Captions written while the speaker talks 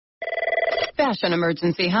Fashion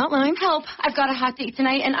Emergency Hotline. Help. I've got a hot date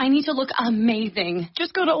tonight, and I need to look amazing.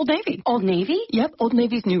 Just go to Old Navy. Old Navy? Yep, Old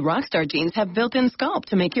Navy's new Rockstar jeans have built-in sculpt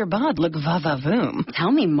to make your bod look va-va-voom.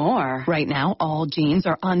 Tell me more. Right now, all jeans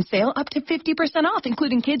are on sale up to 50% off,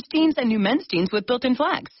 including kids' jeans and new men's jeans with built-in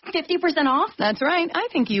flags. 50% off? That's right. I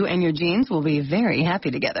think you and your jeans will be very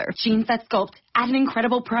happy together. Jeans that sculpt at an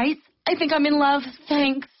incredible price? I think I'm in love.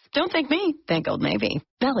 Thanks. Don't thank me. Thank Old Navy.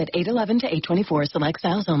 Valid 8/11 to 8/24. Select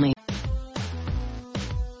styles only.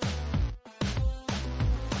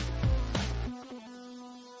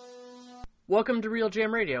 Welcome to Real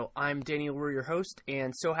Jam Radio. I'm Daniel Rue, your host,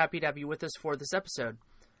 and so happy to have you with us for this episode.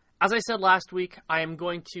 As I said last week, I am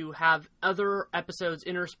going to have other episodes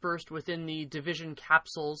interspersed within the division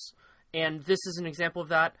capsules, and this is an example of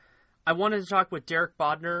that. I wanted to talk with Derek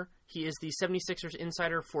Bodner. He is the 76ers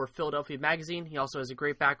insider for Philadelphia Magazine. He also has a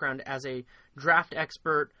great background as a draft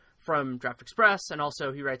expert from Draft Express, and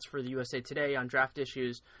also he writes for the USA Today on draft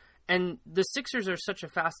issues. And the Sixers are such a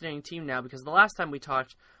fascinating team now because the last time we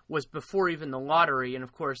talked was before even the lottery, and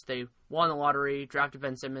of course they won the lottery, drafted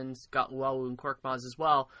Ben Simmons, got Luau and Korkmaz as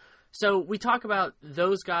well. So we talk about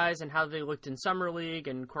those guys and how they looked in Summer League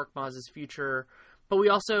and Korkmaz's future, but we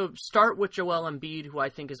also start with Joel Embiid, who I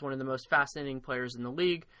think is one of the most fascinating players in the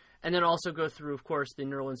league, and then also go through, of course, the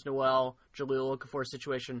Nerlens Noel, Jahlil Okafor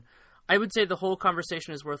situation. I would say the whole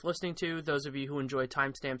conversation is worth listening to. Those of you who enjoy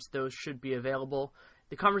timestamps, those should be available.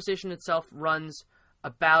 The conversation itself runs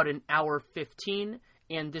about an hour 15,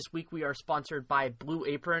 and this week we are sponsored by Blue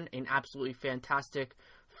Apron, an absolutely fantastic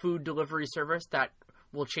food delivery service that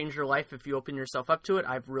will change your life if you open yourself up to it.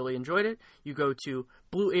 I've really enjoyed it. You go to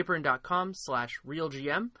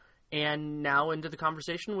blueapron.com/realgm, and now into the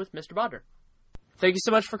conversation with Mr. Bodner. Thank you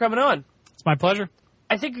so much for coming on. It's my pleasure.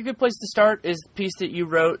 I think a good place to start is the piece that you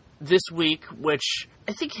wrote this week, which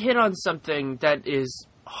I think hit on something that is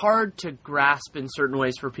hard to grasp in certain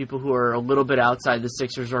ways for people who are a little bit outside the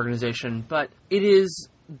Sixers organization, but it is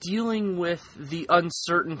dealing with the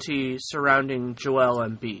uncertainty surrounding Joel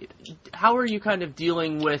Embiid. How are you kind of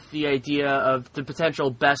dealing with the idea of the potential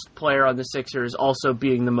best player on the Sixers also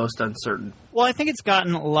being the most uncertain? Well, I think it's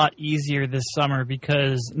gotten a lot easier this summer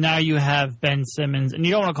because now you have Ben Simmons, and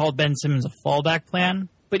you don't want to call Ben Simmons a fallback plan,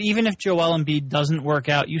 but even if Joel Embiid doesn't work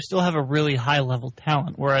out, you still have a really high-level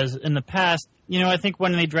talent, whereas in the past, I think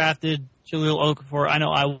when they drafted Jahlil Okafor, I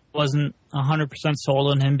know I wasn't 100%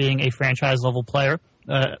 sold on him being a franchise-level player,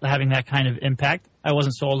 having that kind of impact. I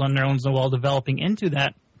wasn't sold on Nerlens Noel developing into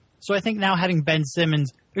that. So I think now having Ben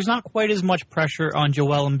Simmons, there's not quite as much pressure on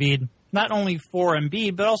Joel Embiid, not only for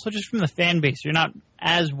Embiid, but also just from the fan base. You're not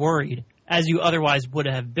as worried as you otherwise would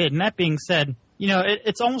have been. And that being said,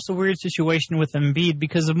 it's almost a weird situation with Embiid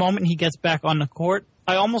because the moment he gets back on the court,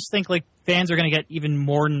 I almost think like fans are going to get even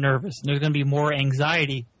more nervous and there's going to be more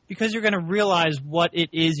anxiety because you're going to realize what it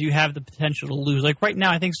is you have the potential to lose. Like right now,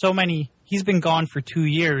 I think he's been gone for 2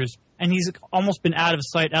 years and he's almost been out of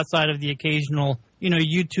sight outside of the occasional,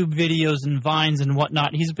 YouTube videos and Vines and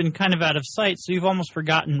whatnot. He's been kind of out of sight, so you've almost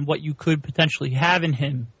forgotten what you could potentially have in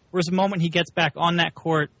him. Whereas the moment he gets back on that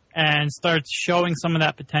court and starts showing some of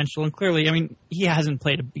that potential, and clearly, he hasn't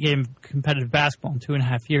played a game of competitive basketball in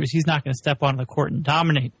 2.5 years. He's not going to step onto the court and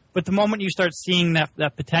dominate. But the moment you start seeing that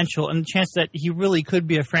potential and the chance that he really could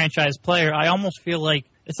be a franchise player, I almost feel like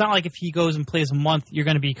it's not like if he goes and plays a month, you're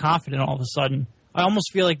going to be confident all of a sudden. I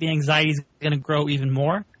almost feel like the anxiety is going to grow even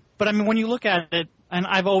more. But, when you look at it, and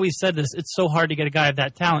I've always said this, it's so hard to get a guy of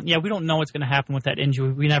that talent. Yeah, we don't know what's going to happen with that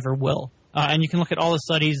injury. We never will. And you can look at all the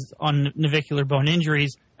studies on navicular bone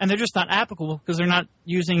injuries, and they're just not applicable because they're not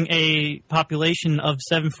using a population of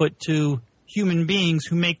 7'2" human beings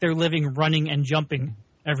who make their living running and jumping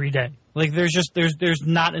every day. Like there's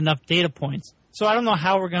not enough data points. So I don't know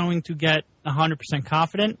how we're going to get 100%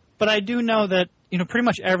 confident, but I do know that pretty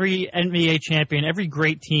much every NBA champion, every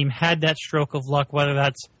great team had that stroke of luck, whether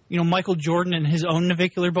that's Michael Jordan and his own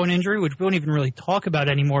navicular bone injury, which we don't even really talk about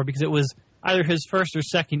anymore because it was either his first or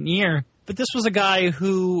second year. But this was a guy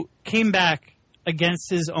who came back against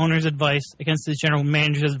his owner's advice, against his general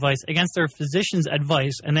manager's advice, against their physician's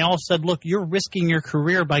advice, and they all said, look, you're risking your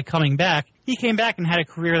career by coming back. He came back and had a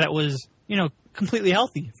career that was, completely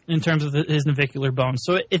healthy in terms of his navicular bone.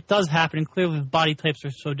 So it does happen, and clearly the body types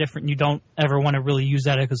are so different, you don't ever want to really use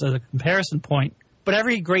that as a comparison point. But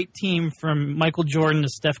every great team, from Michael Jordan to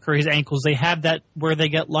Steph Curry's ankles, they have that where they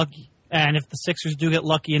get lucky. And if the Sixers do get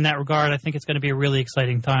lucky in that regard, I think it's going to be a really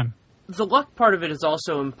exciting time. The luck part of it is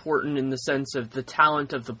also important in the sense of the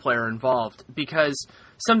talent of the player involved, because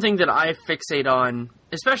something that I fixate on,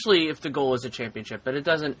 especially if the goal is a championship, but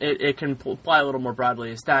it can apply a little more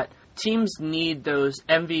broadly, is that teams need those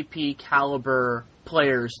MVP caliber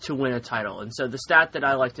players to win a title. And so the stat that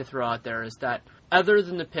I like to throw out there is that other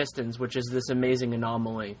than the Pistons, which is this amazing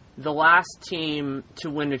anomaly, the last team to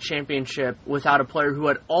win a championship without a player who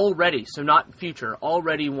had already, so not future,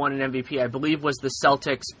 already won an MVP, I believe was the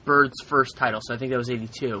Celtics' Birds' first title. So I think that was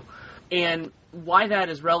 82. And why that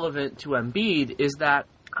is relevant to Embiid is that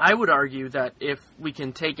I would argue that if we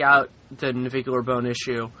can take out the navicular bone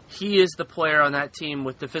issue, he is the player on that team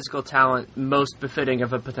with the physical talent most befitting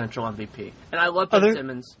of a potential MVP. And I love Ben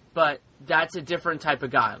Simmons, but that's a different type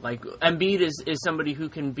of guy. Like, Embiid is somebody who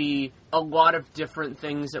can be a lot of different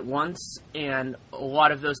things at once, and a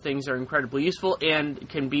lot of those things are incredibly useful and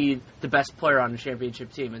can be the best player on a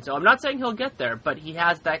championship team. And so I'm not saying he'll get there, but he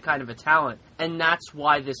has that kind of a talent. And that's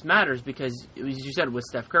why this matters, because, as you said, with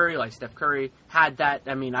Steph Curry, like Steph Curry had that.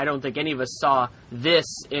 I mean, I don't think any of us saw this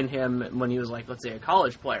in him when he was, like, let's say, a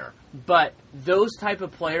college player. But those type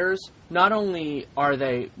of players, not only are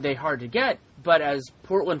they hard to get, but as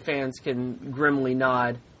Portland fans can grimly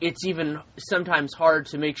nod, it's even sometimes hard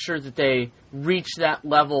to make sure that they reach that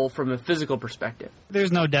level from a physical perspective.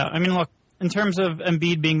 There's no doubt. I mean, look, in terms of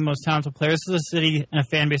Embiid being the most talented player, this is a city and a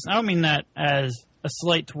fan base. And I don't mean that as a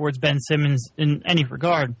slight towards Ben Simmons in any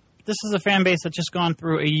regard. This is a fan base that's just gone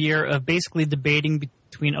through a year of basically debating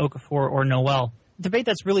between Okafor or Noel. A debate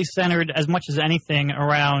that's really centered as much as anything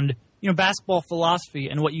around, basketball philosophy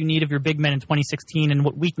and what you need of your big men in 2016 and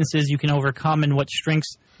what weaknesses you can overcome and what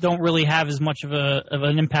strengths don't really have as much of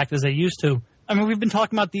an impact as they used to. I mean, we've been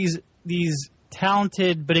talking about these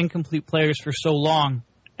talented but incomplete players for so long,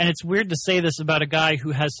 and it's weird to say this about a guy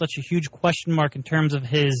who has such a huge question mark in terms of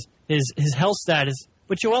his health status.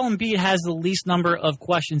 But Joel Embiid has the least number of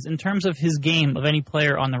questions in terms of his game of any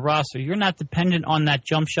player on the roster. You're not dependent on that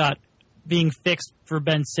jump shot being fixed for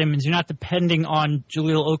Ben Simmons. You're not depending on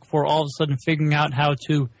Jahlil Okafor all of a sudden figuring out how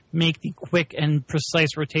to make the quick and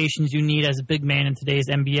precise rotations you need as a big man in today's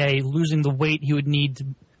NBA, losing the weight he would need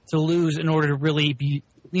to lose in order to really be,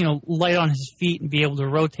 light on his feet and be able to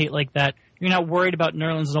rotate like that. You're not worried about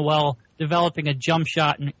Nerlens Noel developing a jump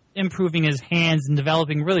shot and improving his hands and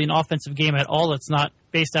developing really an offensive game at all that's not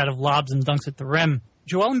based out of lobs and dunks at the rim.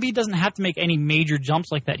 Joel Embiid doesn't have to make any major jumps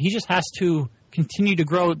like that. He just has to continue to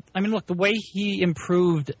grow. I mean, look, the way he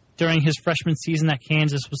improved during his freshman season at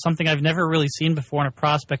Kansas was something I've never really seen before in a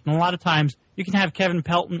prospect. And a lot of times you can have Kevin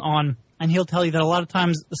Pelton on, and he'll tell you that a lot of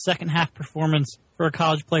times the second half performance for a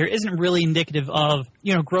college player isn't really indicative of,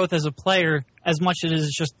 growth as a player as much as it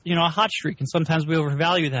is just, a hot streak. And sometimes we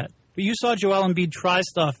overvalue that. But you saw Joel Embiid try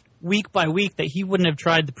stuff week by week that he wouldn't have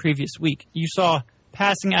tried the previous week. You saw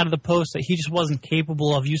passing out of the post that he just wasn't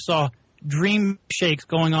capable of. You saw dream shakes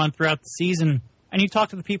going on throughout the season. And you talk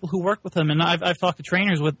to the people who worked with him, and I've talked to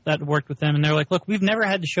trainers that worked with him, and they're like, look, we've never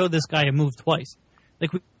had to show this guy a move twice.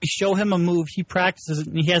 Like, we show him a move, he practices it,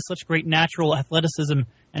 and he has such great natural athleticism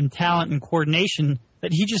and talent and coordination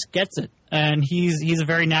that he just gets it. And he's a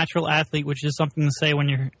very natural athlete, which is something to say when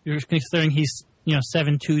you're considering he's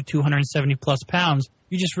 7'2", 270-plus pounds.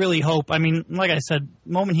 You just really hope. I mean, like I said,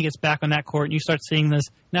 the moment he gets back on that court and you start seeing this,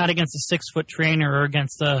 not against a 6-foot trainer or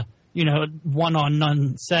against a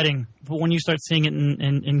one-on-none setting, but when you start seeing it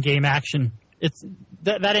in game action, it's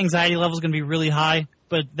that anxiety level is going to be really high,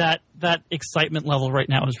 but that excitement level right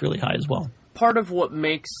now is really high as well. Part of what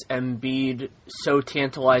makes Embiid so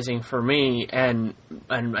tantalizing for me, and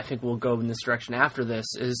I think we'll go in this direction after this,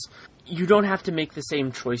 is you don't have to make the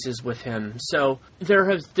same choices with him. So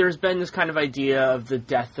there's been this kind of idea of the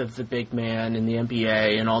death of the big man in the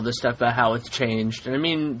NBA and all this stuff about how it's changed. And I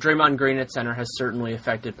mean, Draymond Green at center has certainly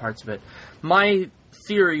affected parts of it. My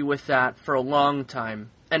theory with that for a long time,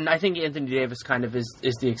 and I think Anthony Davis kind of is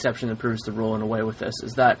the exception that proves the rule in a way with this,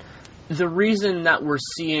 is that the reason that we're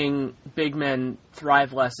seeing big men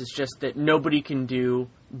thrive less is just that nobody can do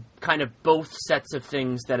kind of both sets of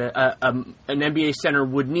things that an NBA center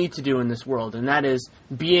would need to do in this world, and that is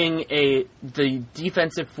being the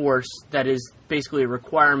defensive force that is basically a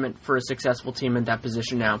requirement for a successful team in that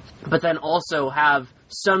position now, but then also have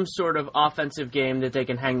some sort of offensive game that they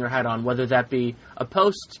can hang their hat on, whether that be a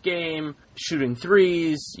post game, shooting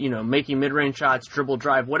threes, making mid-range shots, dribble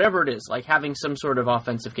drive, whatever it is, like having some sort of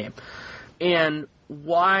offensive game. And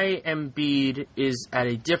why Embiid is at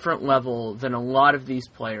a different level than a lot of these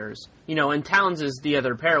players, and Towns is the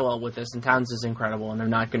other parallel with this, and Towns is incredible, and I'm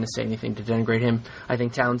not going to say anything to denigrate him. I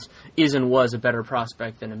think Towns is and was a better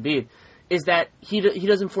prospect than Embiid, is that he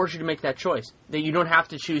doesn't force you to make that choice, that you don't have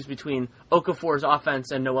to choose between Okafor's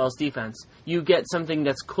offense and Noel's defense. You get something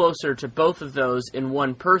that's closer to both of those in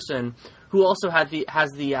one person who also has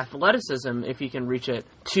the athleticism, if he can reach it,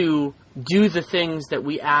 to do the things that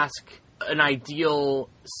we ask an ideal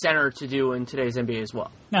center to do in today's NBA as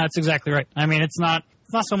well. No, that's exactly right. I mean, it's not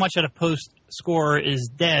so much that a post scorer is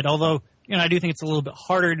dead, although, I do think it's a little bit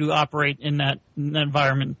harder to operate in that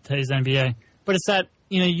environment in today's NBA. But it's that,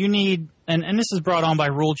 you need, and this is brought on by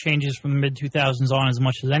rule changes from the mid-2000s on as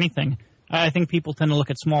much as anything. I think people tend to look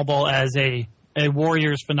at small ball as a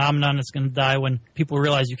Warriors phenomenon that's going to die when people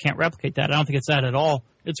realize you can't replicate that. I don't think it's that at all.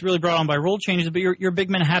 It's really brought on by rule changes, but your big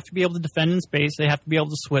men have to be able to defend in space. They have to be able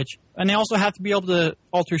to switch. And they also have to be able to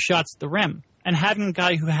alter shots at the rim. And having a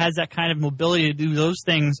guy who has that kind of mobility to do those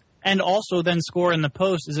things and also then score in the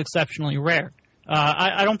post is exceptionally rare.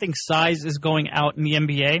 I don't think size is going out in the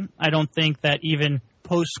NBA. I don't think that even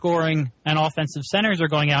post-scoring and offensive centers are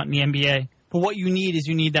going out in the NBA. But what you need is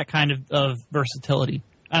that kind of versatility.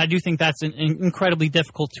 And I do think that's incredibly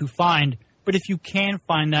difficult to find. But if you can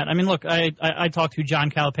find that, I mean, look, I talked to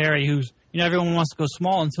John Calipari, who's, everyone wants to go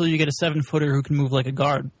small until you get a 7-footer who can move like a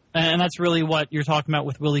guard. And that's really what you're talking about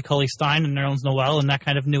with Willie Cauley-Stein and Nerlens Noel and that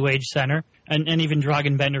kind of new age center, and even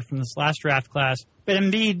Dragan Bender from this last draft class. But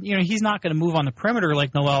Embiid, he's not going to move on the perimeter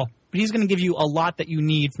like Noel, but he's going to give you a lot that you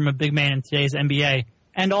need from a big man in today's NBA.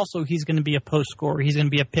 And also, he's going to be a post scorer. He's going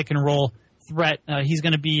to be a pick and roll threat. He's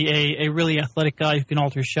going to be a really athletic guy who can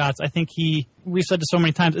alter shots. I think we've said this so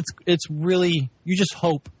many times, it's really, you just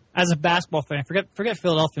hope, as a basketball fan, forget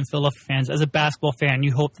Philadelphia and Philadelphia fans, as a basketball fan,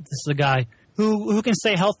 you hope that this is a guy who can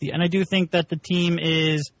stay healthy. And I do think that the team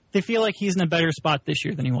they feel like he's in a better spot this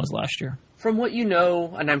year than he was last year. From what you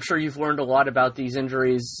know, and I'm sure you've learned a lot about these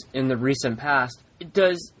injuries in the recent past,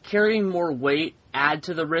 does carrying more weight add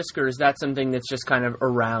to the risk, or is that something that's just kind of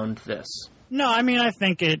around this? No, I mean, I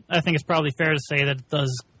think it's probably fair to say that it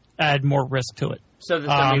does add more risk to it. So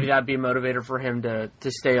maybe that'd be a motivator for him to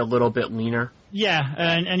stay a little bit leaner? Yeah,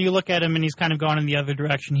 and you look at him and he's kind of gone in the other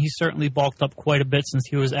direction. He's certainly bulked up quite a bit since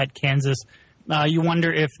he was at Kansas. You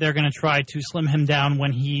wonder if they're going to try to slim him down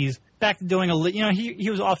when he's back to doing he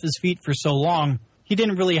was off his feet for so long. He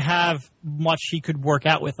didn't really have much he could work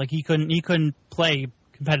out with. Like he couldn't play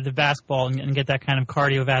competitive basketball and get that kind of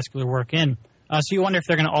cardiovascular work in. So you wonder if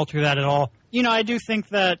they're going to alter that at all. I do think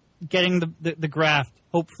that getting the graft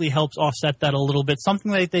hopefully helps offset that a little bit.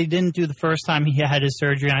 Something that they didn't do the first time he had his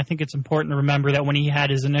surgery, and I think it's important to remember that when he had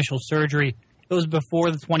his initial surgery, it was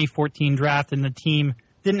before the 2014 draft, and the team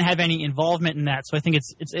didn't have any involvement in that. So I think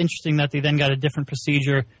it's interesting that they then got a different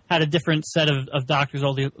procedure, had a different set of doctors,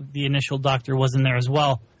 although the initial doctor was in there as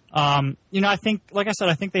well. I think, like I said,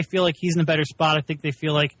 I think they feel like he's in a better spot. I think they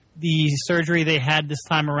feel like the surgery they had this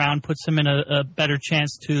time around puts him in a better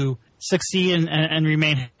chance to succeed and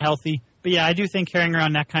remain healthy. But yeah, I do think carrying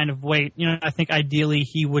around that kind of weight, I think ideally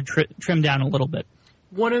he would trim down a little bit.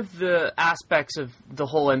 One of the aspects of the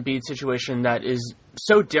whole Embiid situation that is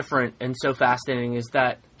so different and so fascinating is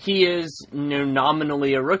that he is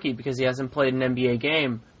nominally a rookie because he hasn't played an NBA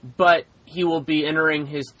game, but he will be entering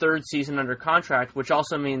his third season under contract, which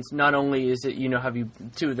also means not only is it, have you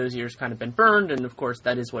 2 of those years kind of been burned, and of course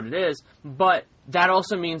that is what it is, but that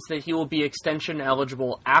also means that he will be extension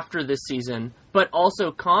eligible after this season, but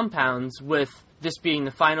also compounds with this being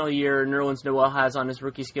the final year Nerlens Noel has on his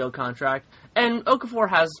rookie scale contract, and Okafor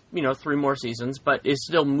has, 3 more seasons, but is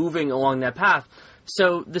still moving along that path.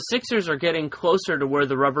 So the Sixers are getting closer to where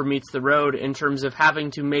the rubber meets the road in terms of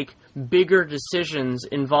having to make bigger decisions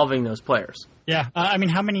involving those players. Yeah, I mean,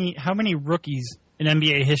 how many rookies in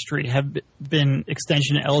NBA history have been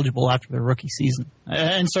extension eligible after their rookie season?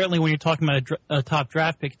 And certainly when you're talking about a top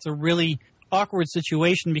draft pick, it's a really awkward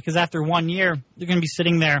situation because after 1 year, you're going to be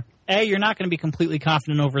sitting there. You're not going to be completely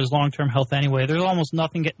confident over his long-term health anyway. There's almost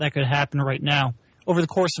nothing that could happen right now over the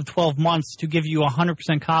course of 12 months to give you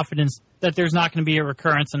 100% confidence that there's not going to be a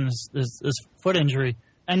recurrence in this foot injury.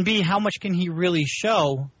 And B, how much can he really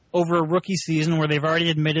show over a rookie season where they've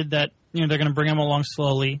already admitted that they're going to bring him along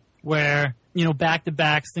slowly, where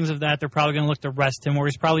back-to-backs, things of that, they're probably going to look to rest him, where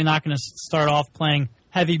he's probably not going to start off playing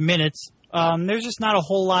heavy minutes. There's just not a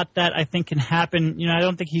whole lot that I think can happen. I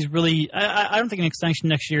don't think he's really – I don't think an extension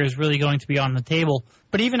next year is really going to be on the table.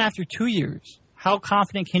 But even after 2 years, how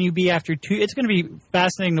confident can you be after 2 – it's going to be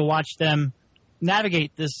fascinating to watch them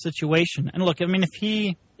navigate this situation. And look, I mean, if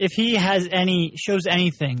he shows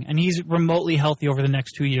anything and he's remotely healthy over the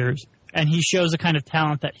next 2 years and he shows the kind of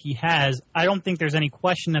talent that he has, I don't think there's any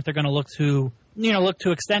question that they're going to look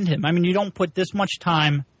to extend him. I mean, you don't put this much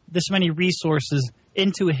time, this many resources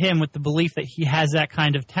into him with the belief that he has that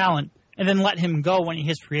kind of talent and then let him go when he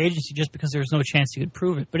hits free agency just because there's no chance he could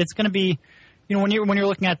prove it. But it's going to be, when you're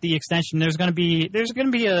looking at the extension, there's going to be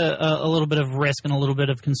a little bit of risk and a little bit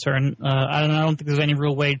of concern. I don't think there's any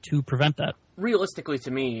real way to prevent that. realistically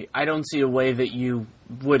to me, I don't see a way that you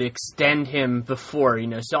would extend him before,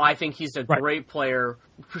 So I think he's a great player,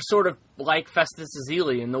 sort of like Festus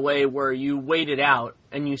Ezeli in the way where you wait it out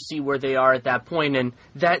and you see where they are at that point. And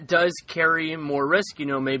that does carry more risk,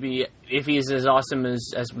 maybe if he's as awesome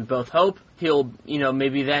as we both hope, he'll,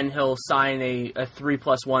 maybe then he'll sign a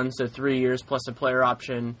 3+1, so 3 years plus a player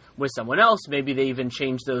option with someone else. Maybe they even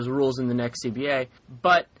change those rules in the next CBA.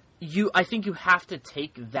 But I think you have to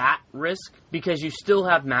take that risk because you still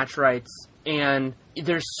have match rights, and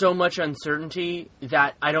there's so much uncertainty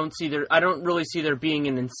that I don't really see there being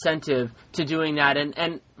an incentive to doing that.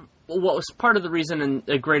 And what was part of the reason, and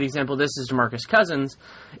a great example of this is DeMarcus Cousins,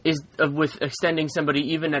 is with extending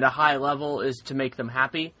somebody even at a high level is to make them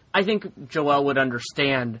happy. I think Joel would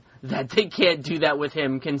understand that they can't do that with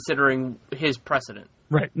him considering his precedent.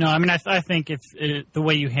 Right. No, I mean, I think the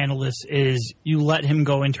way you handle this is you let him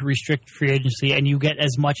go into restricted free agency and you get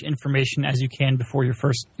as much information as you can before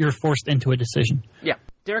you're forced into a decision. Yeah.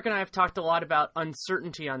 Derek and I have talked a lot about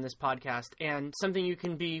uncertainty on this podcast, and something you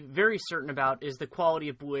can be very certain about is the quality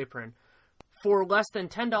of Blue Apron. For less than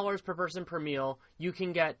 $10 per person per meal, you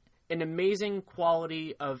can get an amazing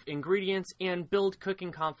quality of ingredients and build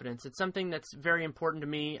cooking confidence. It's something that's very important to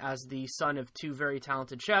me as the son of two very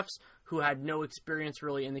talented chefs who had no experience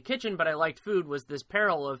really in the kitchen, but I liked food, was this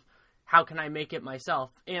peril of how can I make it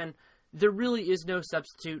myself? And there really is no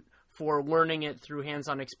substitute for learning it through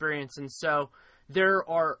hands-on experience. And so there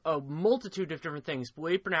are a multitude of different things. Blue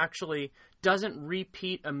Apron actually doesn't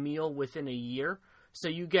repeat a meal within a year, so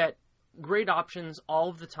you get great options all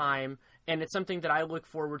of the time, and it's something that I look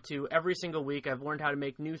forward to every single week. I've learned how to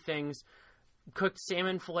make new things. Cooked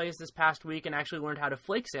salmon fillets this past week and actually learned how to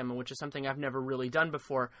flake salmon, which is something I've never really done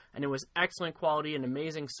before, and it was excellent quality and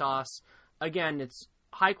amazing sauce. Again, it's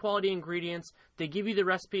high quality ingredients. They give you the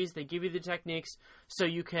recipes, they give you the techniques, so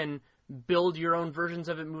you can build your own versions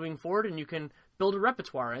of it moving forward, and you can build a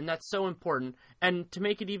repertoire, and that's so important. And to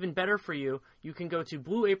make it even better for you, you can go to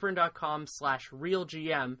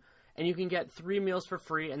blueapron.com/realgm, and you can get 3 meals for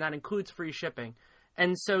free, and that includes free shipping.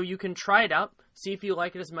 And so you can try it out, see if you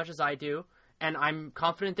like it as much as I do, and I'm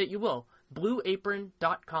confident that you will.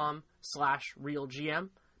 blueapron.com/realgm.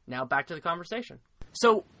 Now back to the conversation.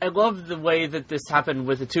 So I love the way that this happened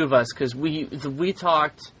with the two of us, because we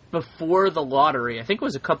talked before the lottery. I think it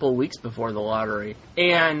was a couple of weeks before the lottery.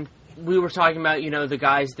 And we were talking about, the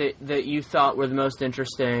guys that you thought were the most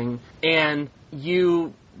interesting. And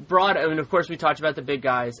you brought, and of course we talked about the big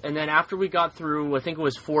guys. And then after we got through, I think it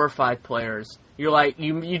was 4 or 5 players, you're like,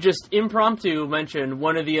 you just impromptu mentioned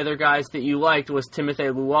one of the other guys that you liked was Timothy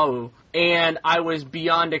Luau. And I was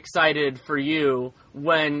beyond excited for you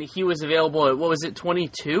when he was available at, what was it,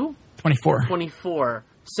 22? 24. 24.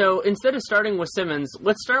 So instead of starting with Simmons,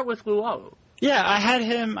 let's start with Luau. Yeah, I had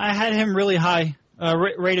him really high,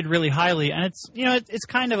 rated really highly, and it's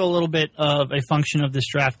kind of a little bit of a function of this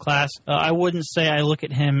draft class. I wouldn't say I look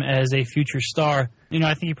at him as a future star.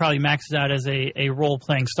 I think he probably maxes out as a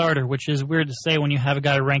role-playing starter, which is weird to say when you have a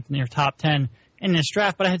guy ranked in your top 10 in this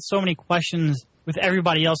draft, but I had so many questions with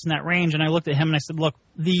everybody else in that range, and I looked at him and I said, look,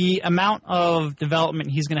 the amount of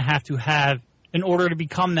development he's going to have in order to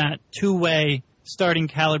become that two-way starting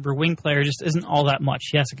caliber wing player just isn't all that much.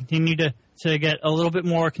 He has to continue to get a little bit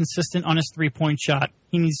more consistent on his three-point shot.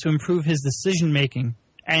 He needs to improve his decision-making,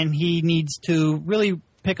 and he needs to really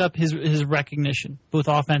pick up his recognition, both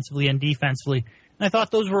offensively and defensively. And I thought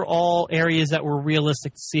those were all areas that were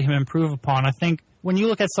realistic to see him improve upon. I think when you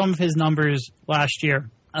look at some of his numbers last year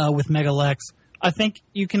with Megalex, I think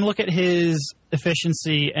you can look at his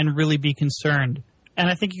efficiency and really be concerned. And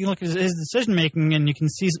I think you can look at his decision-making and you can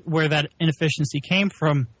see where that inefficiency came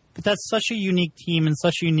from. But that's such a unique team and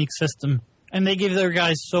such a unique system. And they give their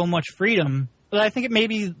guys so much freedom. But I think it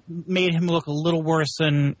maybe made him look a little worse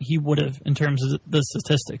than he would have in terms of the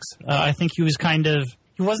statistics. I think he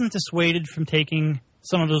wasn't dissuaded from taking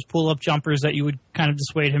some of those pull-up jumpers that you would kind of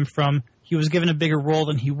dissuade him from. He was given a bigger role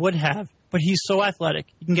than he would have. But he's so athletic.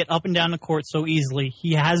 He can get up and down the court so easily.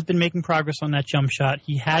 He has been making progress on that jump shot.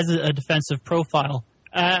 He has a defensive profile.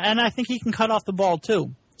 And I think he can cut off the ball,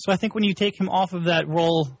 too. So I think when you take him off of that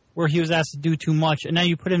role where he was asked to do too much, and now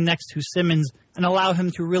you put him next to Simmons and allow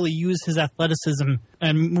him to really use his athleticism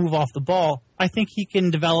and move off the ball, I think he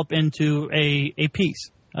can develop into a piece.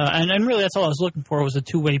 And really that's all I was looking for was a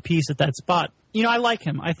two-way piece at that spot. I like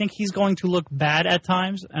him. I think he's going to look bad at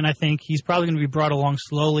times, and I think he's probably going to be brought along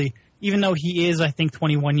slowly, even though he is, I think,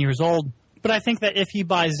 21 years old. But I think that if he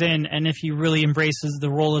buys in and if he really embraces the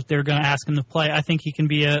role that they're going to ask him to play, I think he can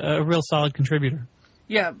be a real solid contributor.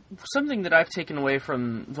 Yeah, something that I've taken away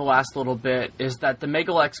from the last little bit is that the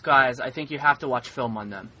Megalex guys, I think you have to watch film on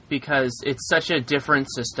them because it's such a different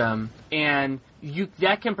system, and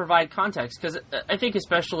that can provide context, because I think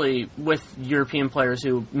especially with European players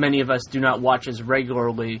who many of us do not watch as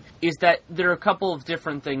regularly, is that there are a couple of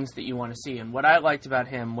different things that you want to see. And what I liked about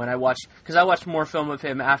him when I watched more film of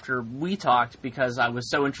him after we talked, because I was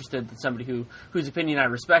so interested that somebody whose opinion I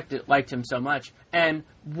respected liked him so much. And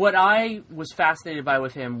what I was fascinated by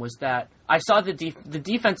with him was that I saw the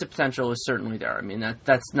defensive potential is certainly there. I mean,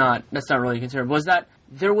 that's not really a concern. Was that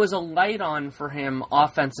there was a light on for him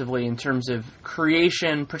offensively in terms of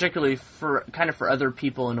creation, particularly for other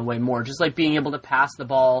people in a way more. Just like being able to pass the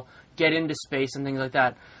ball, get into space and things like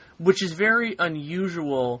that, which is very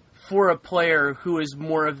unusual for a player who is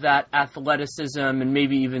more of that athleticism and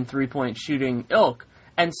maybe even three-point shooting ilk.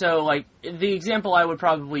 And so, like, the example I would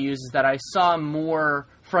probably use is that I saw more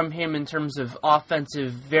from him in terms of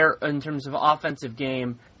offensive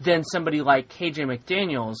game than somebody like KJ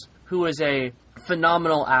McDaniels, who is a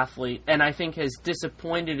phenomenal athlete and I think has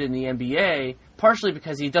disappointed in the NBA, partially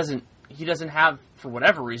because he doesn't have, for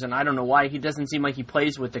whatever reason, I don't know why, he doesn't seem like he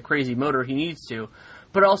plays with the crazy motor he needs to,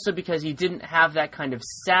 but also because he didn't have that kind of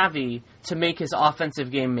savvy to make his offensive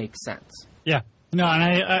game make sense. Yeah. No, and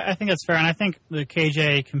I think that's fair, and I think the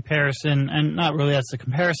KJ comparison, and not really that's a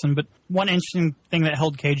comparison, but one interesting thing that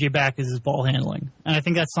held KJ back is his ball handling. And I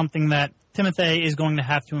think that's something that Timothy is going to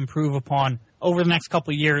have to improve upon over the next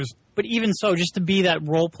couple of years. But even so, just to be that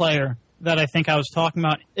role player that I think I was talking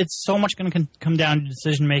about, it's so much going to come down to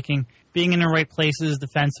decision-making, being in the right places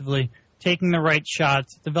defensively, taking the right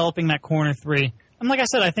shots, developing that corner three. And like I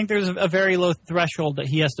said, I think there's a very low threshold that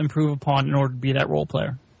he has to improve upon in order to be that role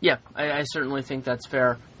player. Yeah, I certainly think that's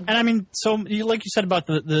fair. And I mean, so like you said about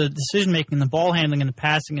the decision-making, the ball handling, and the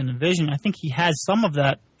passing and the vision, I think he has some of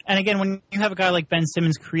that. And again, when you have a guy like Ben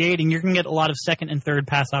Simmons creating, you're going to get a lot of second and third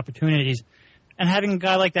pass opportunities. And having a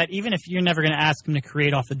guy like that, even if you're never going to ask him to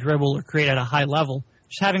create off the dribble or create at a high level,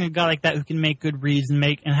 just having a guy like that who can make good reads and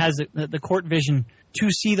has the court vision to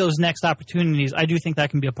see those next opportunities, I do think that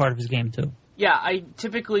can be a part of his game too. Yeah, I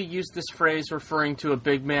typically use this phrase referring to a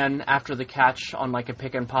big man after the catch on like a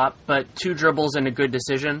pick and pop, but 2 dribbles and a good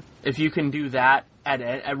decision. If you can do that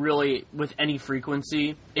at really with any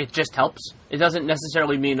frequency, it just helps. It doesn't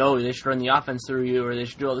necessarily mean, they should run the offense through you or they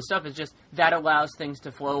should do all this stuff. It's just that allows things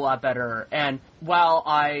to flow a lot better. And while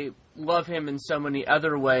I love him in so many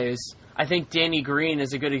other ways, I think Danny Green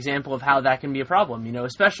is a good example of how that can be a problem,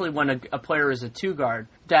 especially when a player is a 2-guard,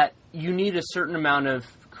 that you need a certain amount of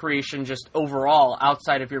creation just overall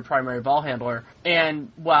outside of your primary ball handler.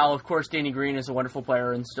 And while, of course, Danny Green is a wonderful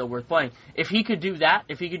player and still worth playing, if he could do that,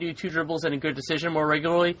 if he could do 2 dribbles and a good decision more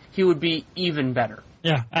regularly, he would be even better.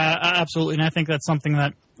 Yeah, absolutely. And I think that's something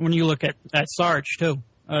that when you look at Sarge, too,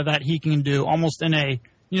 that he can do almost in a,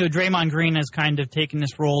 Draymond Green has kind of taken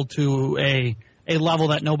this role to a level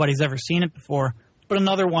that nobody's ever seen it before. But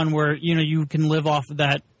another one where, you can live off of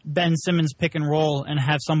that Ben Simmons pick and roll and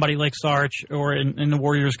have somebody like Sarge, or in the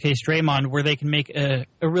Warriors' case, Draymond, where they can make a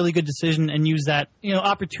really good decision and use that,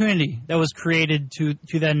 opportunity that was created to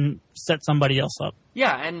then set somebody else up.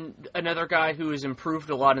 Yeah, and another guy who has improved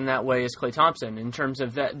a lot in that way is Klay Thompson, in terms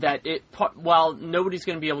of while nobody's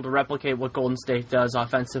going to be able to replicate what Golden State does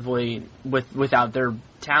offensively without their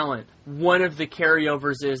talent, one of the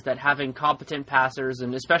carryovers is that having competent passers,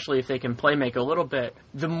 and especially if they can play make a little bit,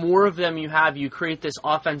 the more of them you have, you create this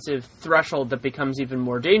offensive threshold that becomes even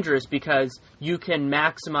more dangerous because you can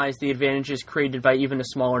maximize the advantages created by even a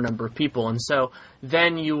smaller number of people. And so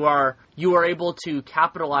then you are able to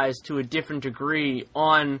capitalize to a different degree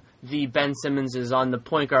on the Ben Simmonses, on the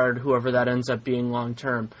point guard, whoever that ends up being long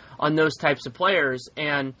term, on those types of players.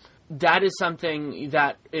 And that is something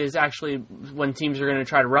that is actually, when teams are going to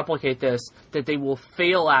try to replicate this, that they will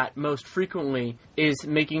fail at most frequently, is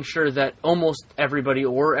making sure that almost everybody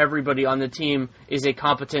on the team is a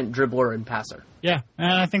competent dribbler and passer. Yeah,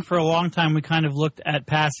 and I think for a long time we kind of looked at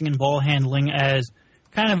passing and ball handling as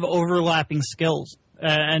kind of overlapping skills,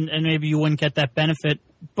 and maybe you wouldn't get that benefit.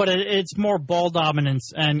 But it's more ball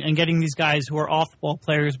dominance and getting these guys who are off-the-ball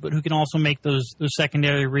players but who can also make those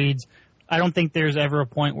secondary reads. I don't think there's ever a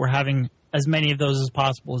point where having as many of those as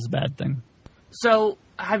possible is a bad thing. So,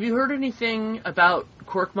 have you heard anything about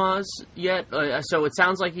Korkmaz yet? So it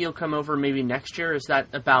sounds like he'll come over maybe next year. Is that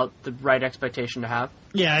about the right expectation to have?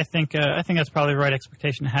 Yeah, I think that's probably the right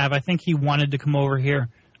expectation to have. I think he wanted to come over here.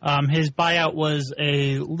 His buyout was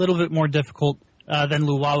a little bit more difficult than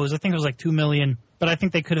Luau's. I think it was like $2 million, but I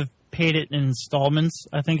think they could have paid it in installments,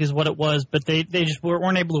 I think is what it was. But they just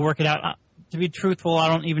weren't able to work it out. To be truthful, I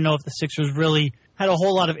don't even know if the Sixers really had a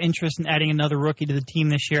whole lot of interest in adding another rookie to the team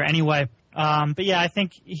this year anyway. But yeah, I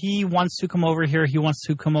think he wants to come over here. He wants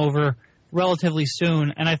to come over relatively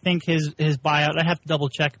soon, and I think his buyout, I'd have to double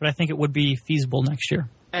check, but I think it would be feasible next year.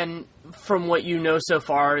 And from what you know so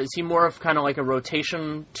far, is he more of kind of like a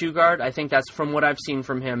rotation two-guard? I think that's, from what I've seen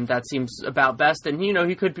from him, that seems about best. And,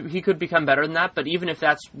 he could become better than that, but even if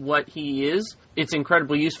that's what he is, it's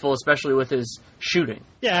incredibly useful, especially with his shooting.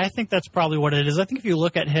 Yeah, I think that's probably what it is. I think if you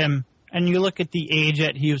look at him, and you look at the age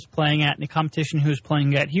that he was playing at and the competition he was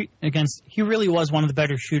playing at, he really was one of the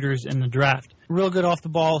better shooters in the draft. Real good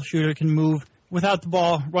off-the-ball shooter, can move without the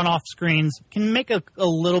ball, run off screens, can make a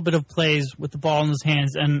little bit of plays with the ball in his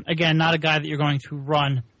hands. And again, not a guy that you're going to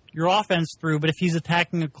run your offense through, but if he's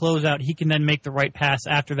attacking a closeout, he can then make the right pass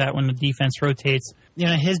after that when the defense rotates.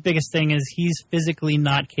 His biggest thing is he's physically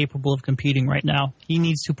not capable of competing right now. He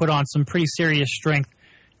needs to put on some pretty serious strength.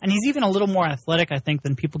 And he's even a little more athletic, I think,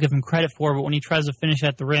 than people give him credit for, but when he tries to finish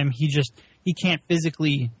at the rim, he can't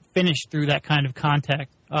physically finish through that kind of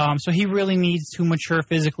contact. So he really needs to mature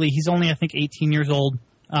physically. He's only, I think, 18 years old.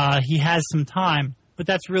 He has some time, but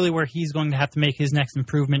that's really where he's going to have to make his next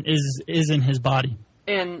improvement is in his body.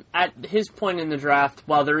 And at his point in the draft,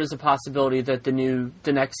 while there is a possibility that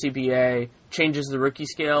the next CBA changes the rookie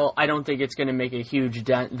scale, I don't think it's going to make a huge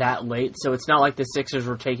dent that late. So it's not like the Sixers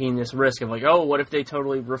were taking this risk of like, oh, what if they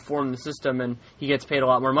totally reform the system and he gets paid a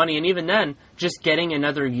lot more money? And even then, just getting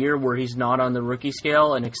another year where he's not on the rookie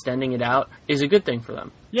scale and extending it out is a good thing for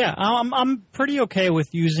them. Yeah, I'm pretty okay with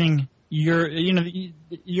using the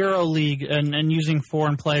Euro League and using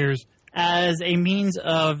foreign players as a means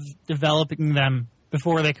of developing them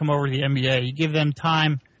before they come over to the NBA. You give them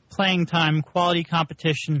time, playing time, quality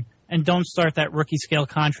competition, and don't start that rookie scale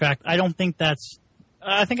contract. I think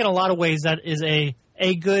in a lot of ways that is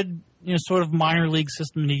a good, sort of minor league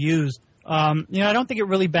system to use. I don't think it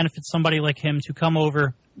really benefits somebody like him to come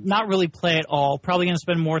over, not really play at all, probably going to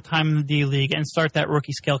spend more time in the D League and start that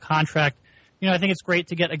rookie scale contract. I think it's great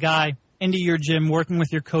to get a guy into your gym, working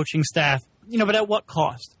with your coaching staff, but at what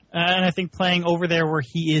cost? And I think playing over there where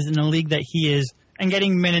he is in the league that he is, and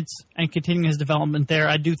getting minutes and continuing his development there,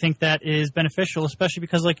 I do think that is beneficial, especially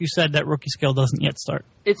because, like you said, that rookie scale doesn't yet start.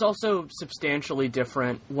 It's also substantially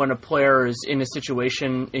different when a player is in a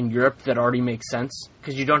situation in Europe that already makes sense,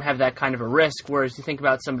 because you don't have that kind of a risk, whereas you think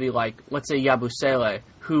about somebody like, let's say, Yabusele,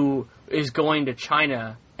 who is going to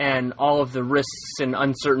China and all of the risks and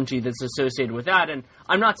uncertainty that's associated with that. And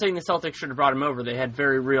I'm not saying the Celtics should have brought him over. They had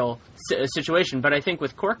very real situation. But I think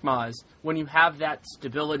with Korkmaz, when you have that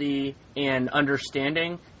stability and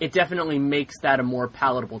understanding, it definitely makes that a more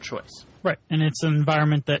palatable choice. Right. And it's an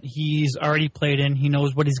environment that he's already played in. He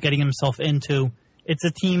knows what he's getting himself into. It's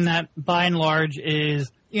a team that, by and large,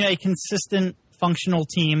 is a consistent, functional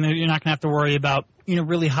team. You're not going to have to worry about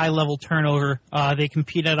really high-level turnover. They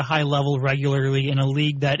compete at a high level regularly in a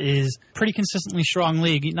league that is pretty consistently strong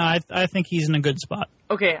league. I think he's in a good spot.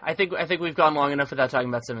 Okay, I think we've gone long enough without talking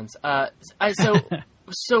about Simmons.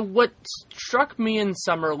 So what struck me in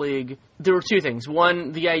Summer League, there were two things.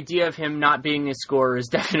 One, the idea of him not being a scorer is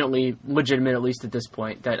definitely legitimate, at least at this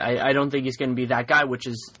point. That I don't think he's going to be that guy, which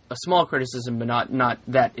is a small criticism, but not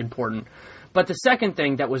that important. But the second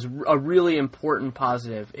thing that was a really important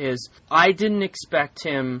positive is I didn't expect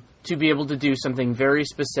him to be able to do something very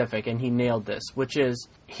specific, and he nailed this, which is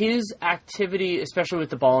his activity, especially with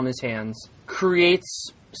the ball in his hands,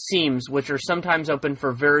 creates seams which are sometimes open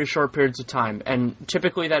for very short periods of time. And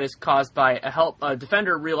typically that is caused by a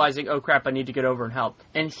defender realizing, oh crap, I need to get over and help.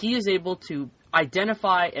 And he is able to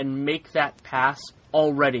identify and make that pass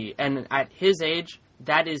already. And at his age,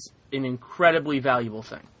 that is an incredibly valuable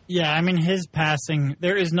thing. Yeah, his passing,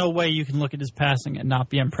 there is no way you can look at his passing and not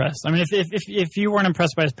be impressed. If you weren't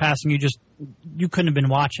impressed by his passing, you couldn't have been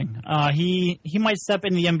watching. He might step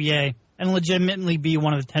in the NBA and legitimately be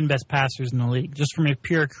one of the 10 best passers in the league, just from a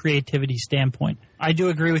pure creativity standpoint. I do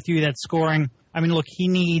agree with you that scoring, look, he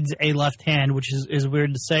needs a left hand, which is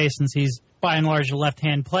weird to say since he's by and large a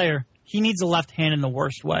left-hand player. He needs a left hand in the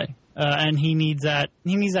worst way, and he needs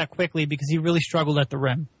that quickly because he really struggled at the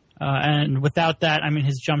rim. And without that,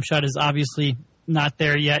 his jump shot is obviously not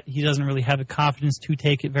there yet. He doesn't really have the confidence to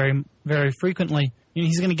take it very, very frequently.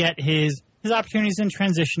 He's going to get his opportunities in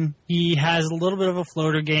transition. He has a little bit of a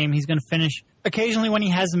floater game. He's going to finish occasionally when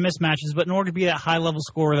he has the mismatches, but in order to be that high-level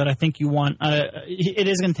scorer that I think you want, it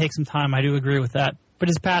is going to take some time. I do agree with that. But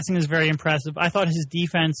his passing is very impressive. I thought his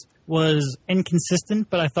defense was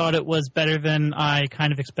inconsistent, but I thought it was better than I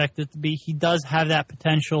kind of expected it to be. He does have that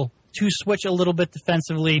potential to switch a little bit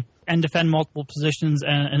defensively and defend multiple positions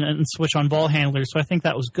and switch on ball handlers. So I think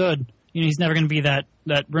that was good. He's never going to be that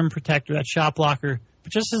rim protector, that shot blocker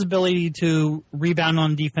but just his ability to rebound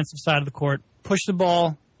on the defensive side of the court, push the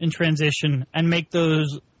ball in transition, and make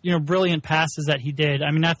those brilliant passes that he did.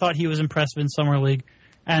 I mean, I thought he was impressive in Summer League.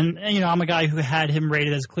 And, I'm a guy who had him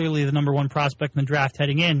rated as clearly the number one prospect in the draft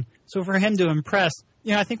heading in. So for him to impress,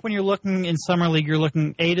 I think when you're looking in Summer League, you're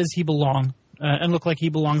looking, A, does he belong? And look like he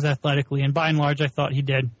belongs athletically. And by and large, I thought he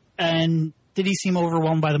did. And did he seem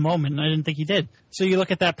overwhelmed by the moment? I didn't think he did. So you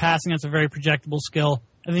look at that passing, that's a very projectable skill.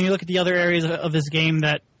 And then you look at the other areas of his game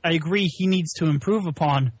that I agree he needs to improve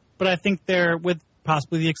upon. But I think they're, with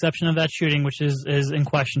possibly the exception of that shooting, which is in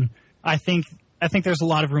question, I think there's a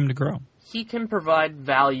lot of room to grow. He can provide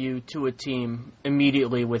value to a team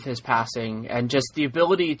immediately with his passing, and just the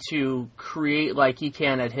ability to create like he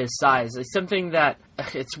can at his size is something that,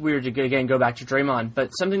 it's weird to again go back to Draymond,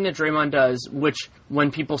 but something that Draymond does, which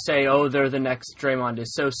when people say, oh, they're the next Draymond,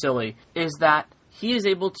 is so silly, is that he is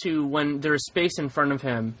able to, when there's space in front of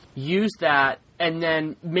him, use that and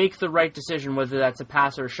then make the right decision, whether that's a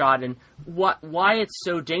pass or a shot. And why it's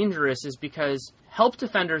so dangerous is because help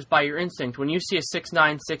defenders by your instinct. When you see a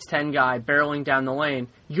 6'9", 6'10" guy barreling down the lane,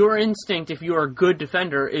 your instinct, if you're a good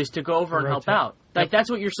defender, is to go over and help out. Like, that's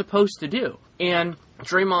what you're supposed to do. And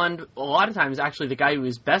Draymond, a lot of times, actually, the guy who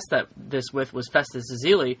was best at this with was Festus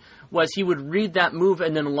Ezeli, was he would read that move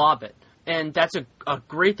and then lob it. And that's a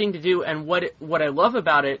great thing to do. And what I love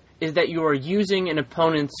about it is that you are using an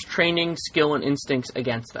opponent's training, skill, and instincts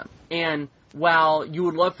against them. And while you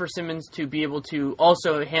would love for Simmons to be able to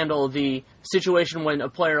also handle the situation when a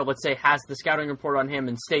player, let's say, has the scouting report on him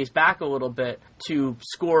and stays back a little bit to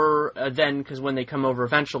score then, because when they come over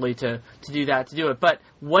eventually to do it. But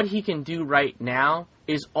what he can do right now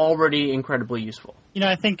is already incredibly useful.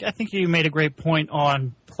 I think you made a great point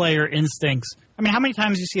on player instincts. I mean, how many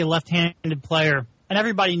times you see a left-handed player, and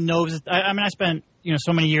everybody knows it. I spent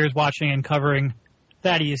so many years watching and covering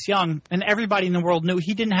Thaddeus Young, and everybody in the world knew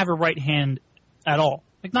he didn't have a right hand at all.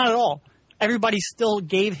 Like, not at all. Everybody still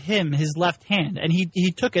gave him his left hand, and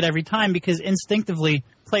he took it every time because instinctively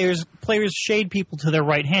players shade people to their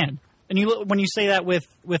right hand. And when you say that with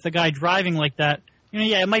a guy driving like that,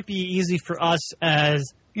 it might be easy for us as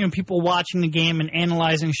people watching the game and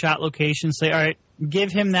analyzing shot locations, say, all right,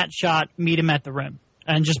 give him that shot, meet him at the rim,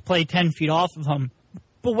 and just play 10 feet off of him.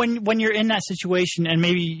 But when you're in that situation and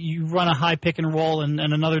maybe you run a high pick and roll and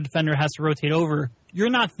another defender has to rotate over,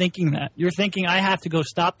 you're not thinking that. You're thinking, I have to go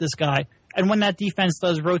stop this guy. And when that defense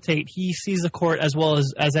does rotate, he sees the court as well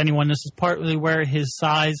as anyone. This is partly where his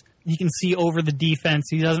size, he can see over the defense.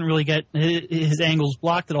 He doesn't really get his angles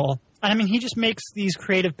blocked at all. And I mean, he just makes these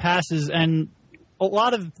creative passes, and a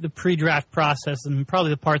lot of the pre-draft process, and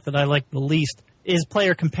probably the part that I like the least, is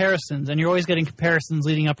player comparisons. And you're always getting comparisons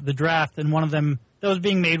leading up to the draft, and one of them that was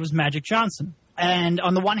being made was Magic Johnson. And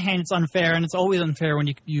on the one hand, it's unfair, and it's always unfair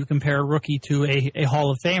when you compare a rookie to a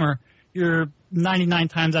Hall of Famer. You're 99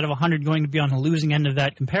 times out of 100 going to be on the losing end of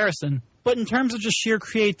that comparison. But in terms of just sheer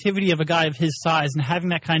creativity of a guy of his size and having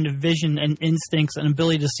that kind of vision and instincts and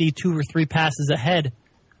ability to see 2 or 3 passes ahead,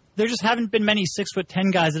 there just haven't been many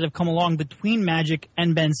 6'10" guys that have come along between Magic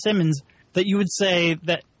and Ben Simmons that you would say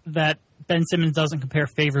that Ben Simmons doesn't compare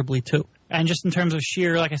favorably to. And just in terms of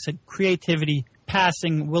sheer, like I said, creativity,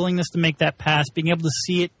 passing, willingness to make that pass, being able to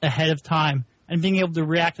see it ahead of time, and being able to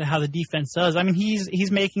react to how the defense does. I mean,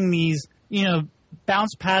 he's making these,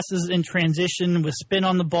 bounce passes in transition with spin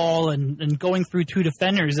on the ball and going through 2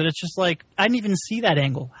 defenders, and it's just like, I didn't even see that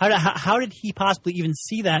angle. How did he possibly even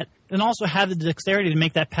see that? And also have the dexterity to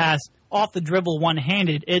make that pass off the dribble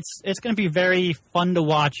one-handed. It's going to be very fun to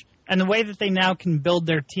watch. And the way that they now can build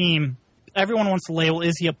their team, everyone wants to label,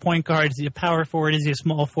 is he a point guard, is he a power forward, is he a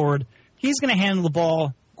small forward? He's going to handle the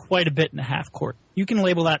ball quite a bit in the half court. You can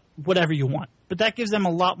label that whatever you want. But that gives them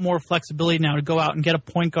a lot more flexibility now to go out and get a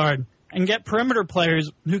point guard and get perimeter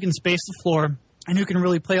players who can space the floor and who can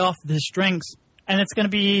really play off of his strengths. And it's going to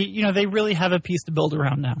be, they really have a piece to build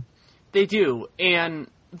around now. They do. And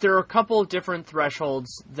there are a couple of different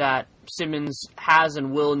thresholds that Simmons has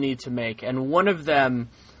and will need to make. And one of them,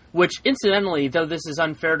 which incidentally, though this is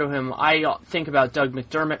unfair to him, I think about Doug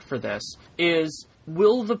McDermott for this, is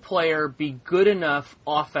will the player be good enough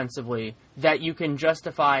offensively that you can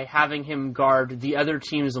justify having him guard the other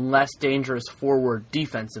team's less dangerous forward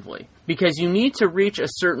defensively? Because you need to reach a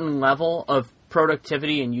certain level of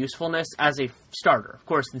productivity and usefulness as a starter. Of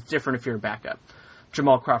course, it's different if you're a backup.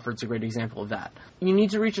 Jamal Crawford's a great example of that. You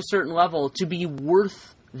need to reach a certain level to be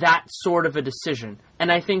worth that sort of a decision. And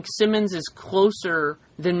I think Simmons is closer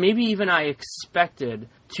than maybe even I expected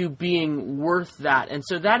to being worth that. And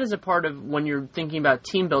so that is a part of when you're thinking about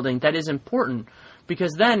team building that is important.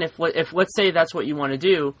 Because then if let's say that's what you want to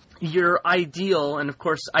do, your ideal, and of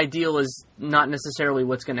course ideal is not necessarily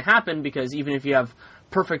what's going to happen, because even if you have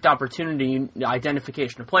perfect opportunity,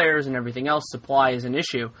 identification of players and everything else, supply is an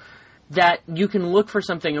issue, that you can look for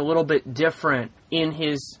something a little bit different in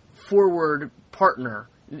his forward partner.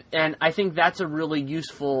 And I think that's a really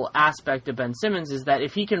useful aspect of Ben Simmons, is that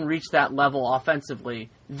if he can reach that level offensively,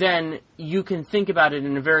 then you can think about it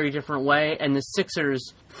in a very different way, and the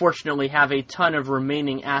Sixers fortunately have a ton of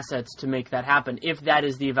remaining assets to make that happen, if that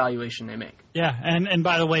is the evaluation they make. Yeah, and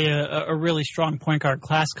by the way, a really strong point guard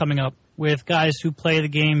class coming up with guys who play the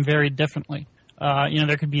game very differently.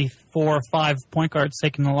 There could be 4 or 5 point guards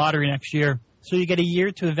taking the lottery next year. So you get a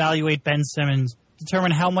year to evaluate Ben Simmons,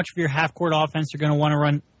 determine how much of your half-court offense you're going to want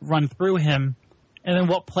to run through him, and then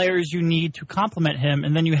what players you need to complement him.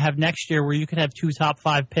 And then you have next year where you could have 2 top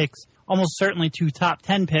 5 picks, almost certainly 2 top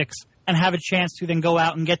 10 picks, and have a chance to then go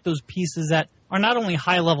out and get those pieces that are not only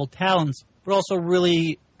high-level talents, but also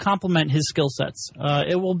really complement his skill sets.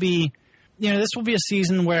 It will be, this will be a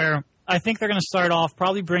season where I think they're going to start off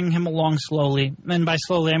probably bringing him along slowly. And by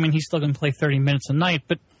slowly, I mean he's still going to play 30 minutes a night,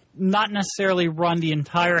 but not necessarily run the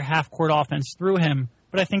entire half-court offense through him.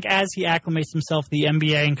 But I think as he acclimates himself to the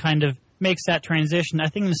NBA and kind of makes that transition, I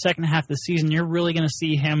think in the second half of the season, you're really going to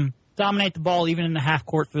see him dominate the ball even in the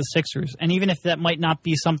half-court for the Sixers. And even if that might not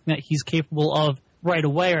be something that he's capable of right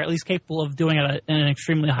away, or at least capable of doing at an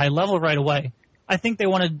extremely high level right away, I think they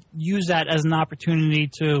want to use that as an opportunity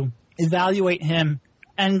to evaluate him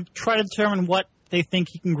and try to determine what they think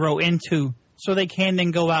he can grow into, so they can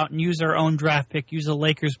then go out and use their own draft pick, use the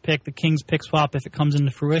Lakers pick, the Kings pick swap if it comes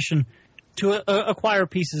into fruition, to acquire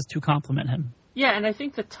pieces to complement him. Yeah, and I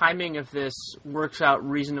think the timing of this works out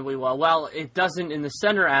reasonably well. Well, it doesn't in the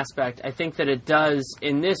center aspect. I think that it does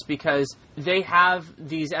in this because they have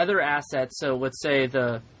these other assets. So let's say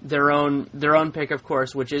their own pick, of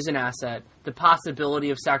course, which is an asset. The possibility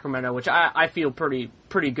of Sacramento, which I feel pretty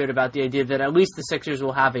good about the idea that at least the Sixers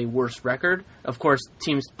will have a worse record. Of course,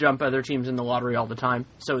 teams jump other teams in the lottery all the time,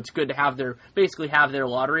 so it's good to have their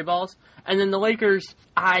lottery balls. And then the Lakers,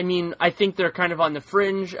 I think they're kind of on the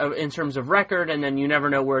fringe in terms of record, and then you never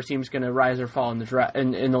know where a team's going to rise or fall in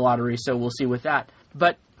the lottery, so we'll see with that.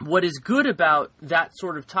 But what is good about that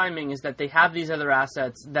sort of timing is that they have these other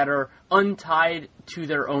assets that are untied to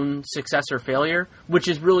their own success or failure, which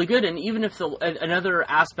is really good. And even if another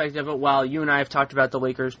aspect of it, while you and I have talked about the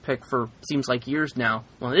Lakers pick for seems like years now,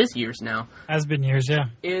 well, it is years now. Has been years, yeah.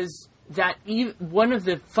 Is that one of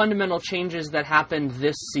the fundamental changes that happened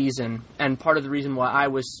this season, and part of the reason why I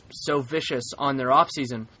was so vicious on their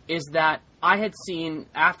offseason, is that I had seen,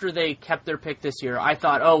 after they kept their pick this year, I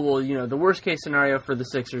thought, the worst case scenario for the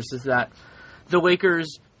Sixers is that the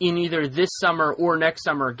Lakers in either this summer or next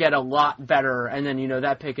summer get a lot better, and then,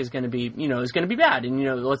 that pick is going to be, bad.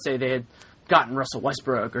 And, let's say they had gotten Russell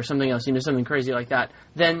Westbrook or something else, something crazy like that.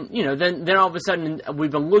 Then all of a sudden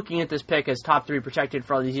we've been looking at this pick as top 3 protected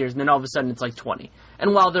for all these years, and then all of a sudden it's like 20.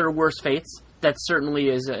 And while there are worse fates, that certainly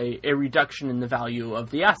is a reduction in the value of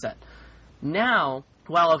the asset. Now,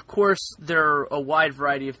 while of course there are a wide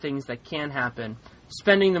variety of things that can happen,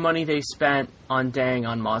 spending the money they spent on Deng,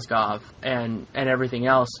 on Mozgov, and everything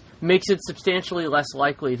else makes it substantially less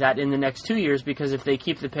likely that in the next 2 years, because if they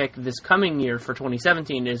keep the pick this coming year for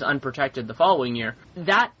 2017 is unprotected the following year,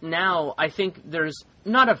 that now I think there's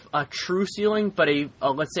not a true ceiling, but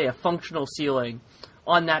let's say a functional ceiling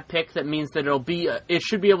on that pick that means that it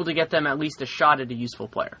should be able to get them at least a shot at a useful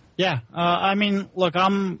player. Yeah, look,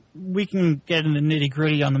 we can get into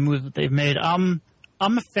nitty-gritty on the moves that they've made. I'm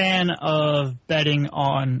a fan of betting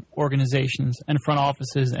on organizations and front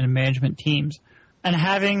offices and management teams, and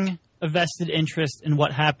having a vested interest in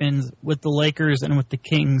what happens with the Lakers and with the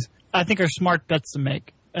Kings, I think are smart bets to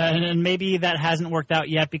make. And maybe that hasn't worked out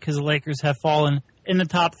yet because the Lakers have fallen in the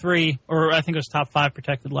top 3, or I think it was top 5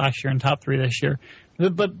 protected last year and top 3 this year.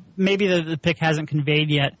 But maybe the pick hasn't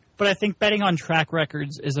conveyed yet. But I think betting on track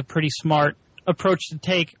records is a pretty smart approach to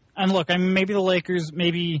take. And look, maybe the Lakers,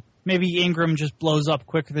 maybe Ingram just blows up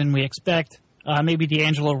quicker than we expect. Maybe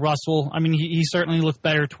D'Angelo Russell. He certainly looked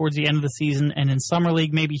better towards the end of the season. And in Summer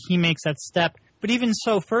League, maybe he makes that step. But even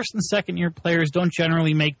so, first and second year players don't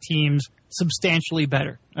generally make teams substantially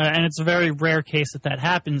better. And it's a very rare case that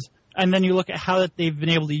happens. And then you look at how that they've been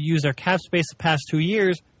able to use their cap space the past 2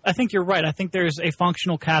 years. I think you're right. I think there's a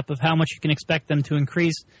functional cap of how much you can expect them to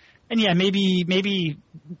increase. And yeah, maybe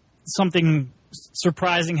something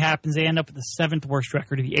surprising happens. They end up with the 7th worst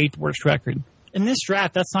record or the 8th worst record. In this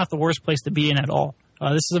draft, that's not the worst place to be in at all.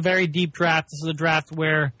 This is a very deep draft. This is a draft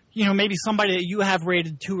where, maybe somebody that you have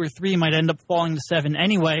rated 2 or 3 might end up falling to 7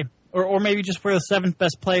 anyway, or maybe just where the 7th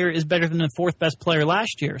best player is better than the 4th best player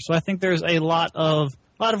last year. So I think there's a lot of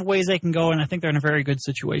ways they can go, and I think they're in a very good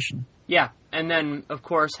situation. Yeah, and then, of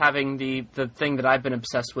course, having the thing that I've been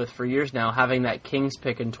obsessed with for years now, having that Kings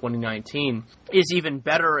pick in 2019 is even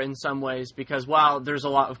better in some ways because while there's a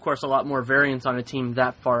lot more variance on a team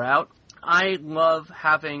that far out, I love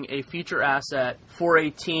having a future asset for a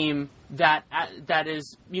team that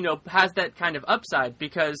is, has that kind of upside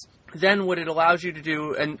because then what it allows you to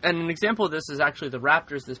do, and an example of this is actually the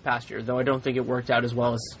Raptors this past year, though I don't think it worked out as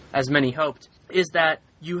well as many hoped, is that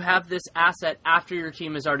you have this asset after your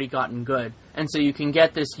team has already gotten good. And so you can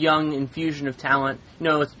get this young infusion of talent.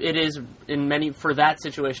 It is for that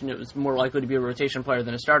situation, it was more likely to be a rotation player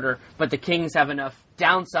than a starter. But the Kings have enough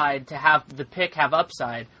downside to have the pick have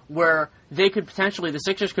upside where they could potentially, the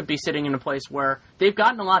Sixers could be sitting in a place where they've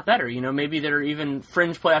gotten a lot better. Maybe they're even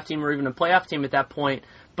fringe playoff team or even a playoff team at that point.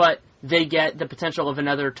 But they get the potential of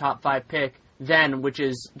another top 5 pick then, which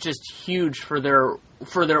is just huge for their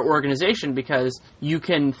organization because you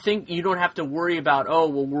don't have to worry about,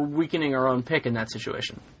 we're weakening our own pick in that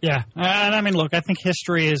situation. Yeah, and look, I think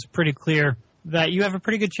history is pretty clear that you have a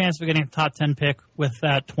pretty good chance of getting a top 10 pick with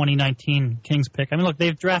that 2019 Kings pick. Look,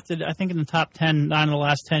 they've drafted, I think, in the top 10 9 of the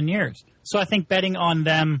last 10 years. So I think betting on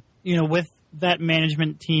them, with that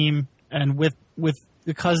management team and with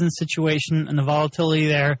the Cousins situation and the volatility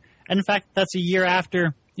there, and in fact, that's a year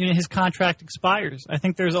after his contract expires. I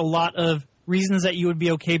think there's a lot of reasons that you would be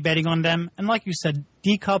okay betting on them. And like you said,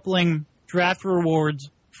 decoupling draft rewards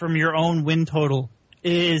from your own win total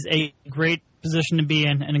is a great position to be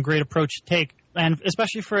in and a great approach to take. And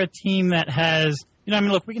especially for a team that has,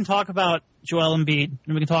 look, we can talk about Joel Embiid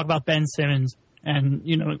and we can talk about Ben Simmons and,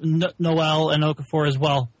 Noel and Okafor as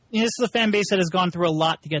well. This is a fan base that has gone through a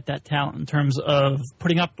lot to get that talent in terms of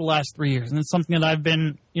putting up the last 3 years. And it's something that I've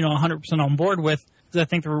been, 100% on board with because I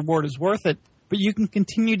think the reward is worth it. But you can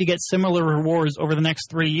continue to get similar rewards over the next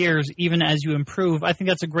 3 years, even as you improve. I think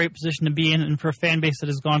that's a great position to be in, and for a fan base that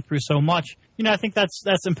has gone through so much, I think that's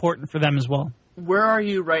important for them as well. Where are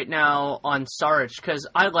you right now on Saric? Because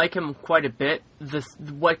I like him quite a bit.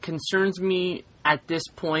 What concerns me at this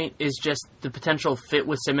point is just the potential fit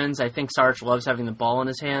with Simmons. I think Saric loves having the ball in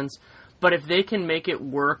his hands. But if they can make it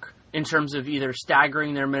work in terms of either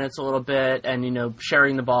staggering their minutes a little bit and,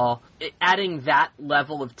 sharing the ball, adding that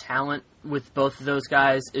level of talent with both of those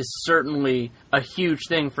guys is certainly a huge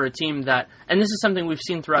thing for a team that, and this is something we've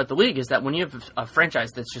seen throughout the league, is that when you have a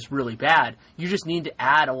franchise that's just really bad, you just need to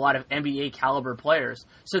add a lot of NBA caliber players.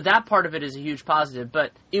 So that part of it is a huge positive,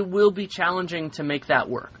 but it will be challenging to make that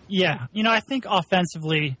work. Yeah. I think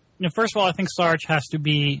offensively, first of all, I think Sarge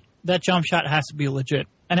that jump shot has to be legit.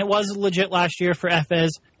 And it was legit last year for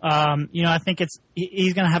Efes. I think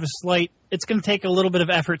he's going to have it's going to take a little bit of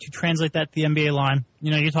effort to translate that to the NBA line.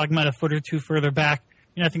 You're talking about a foot or two further back.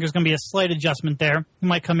 I think there's going to be a slight adjustment there. He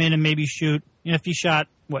might come in and maybe shoot, if he shot,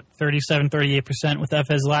 37, 38% with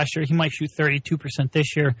Efes last year, he might shoot 32%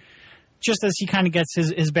 this year, just as he kind of gets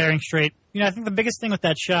his bearing straight. I think the biggest thing with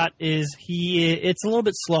that shot is it's a little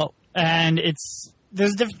bit slow. And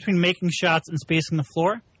there's a difference between making shots and spacing the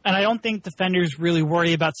floor. And I don't think defenders really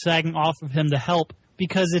worry about sagging off of him to help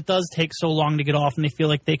because it does take so long to get off and they feel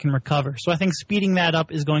like they can recover. So I think speeding that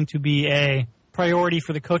up is going to be a priority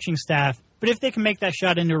for the coaching staff. But if they can make that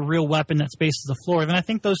shot into a real weapon that spaces the floor, then I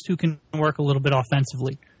think those two can work a little bit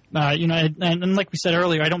offensively. And like we said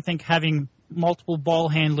earlier, I don't think having multiple ball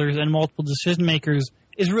handlers and multiple decision makers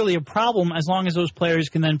is really a problem as long as those players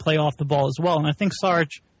can then play off the ball as well. And I think Saric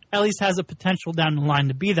at least has a potential down the line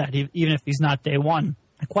to be that, even if he's not day one.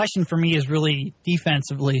 The question for me is really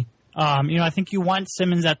defensively. I think you want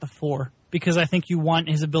Simmons at the 4 because I think you want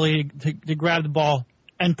his ability to grab the ball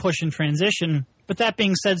and push in transition. But that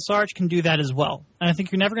being said, Saric can do that as well. And I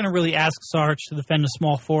think you're never going to really ask Saric to defend a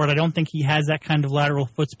small forward. I don't think he has that kind of lateral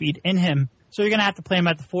foot speed in him. So you're going to have to play him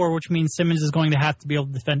at the 4, which means Simmons is going to have to be able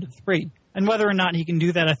to defend at 3. And whether or not he can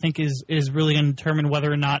do that, I think, is really going to determine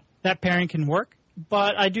whether or not that pairing can work.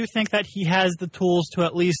 But I do think that he has the tools to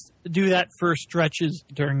at least do that for stretches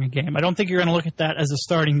during a game. I don't think you're going to look at that as a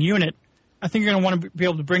starting unit. I think you're going to want to be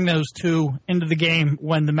able to bring those two into the game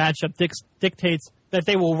when the matchup dictates that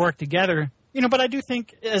they will work together. But I do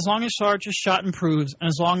think as long as Sarge's shot improves and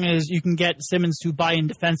as long as you can get Simmons to buy in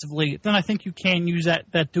defensively, then I think you can use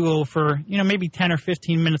that duo for, maybe 10 or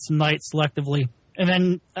 15 minutes a night selectively and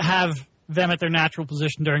then have them at their natural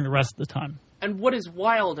position during the rest of the time. And what is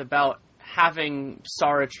wild about having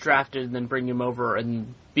Saric drafted and then bring him over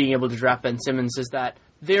and being able to draft Ben Simmons is that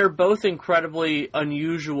they're both incredibly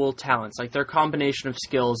unusual talents. Like, their combination of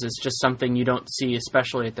skills is just something you don't see,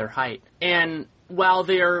 especially at their height. And while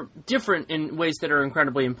they are different in ways that are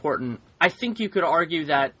incredibly important, I think you could argue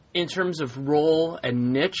that in terms of role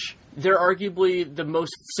and niche, they're arguably the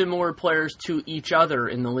most similar players to each other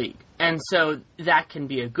in the league. And so that can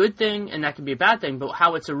be a good thing and that can be a bad thing, but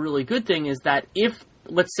how it's a really good thing is that if,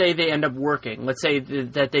 let's say they end up working, let's say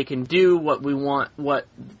that they can do what we want, what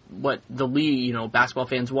the league, basketball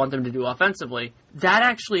fans want them to do offensively, that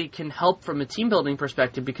actually can help from a team building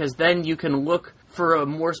perspective, because then you can look for a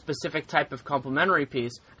more specific type of complementary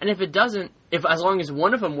piece. And if it doesn't, as long as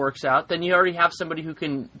one of them works out, then you already have somebody who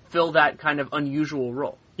can fill that kind of unusual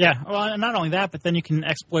role. Yeah, well, and not only that, but then you can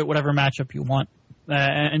exploit whatever matchup you want,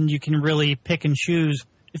 and you can really pick and choose.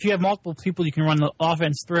 If you have multiple people you can run the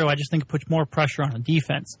offense through, I just think it puts more pressure on the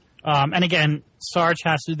defense. And again, Sarge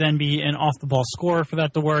has to then be an off-the-ball scorer for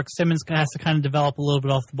that to work. Simmons has to kind of develop a little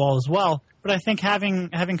bit off the ball as well. But I think having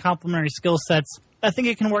complementary skill sets, I think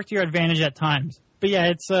it can work to your advantage at times. But yeah,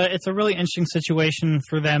 it's a really interesting situation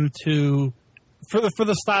for them for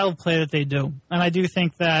the style of play that they do. And I do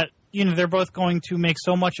think that they're both going to make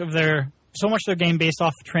so much of their game based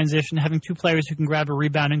off of transition. Having two players who can grab a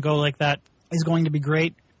rebound and go like that is going to be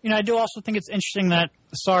great. I do also think it's interesting that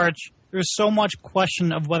Sarge, there's so much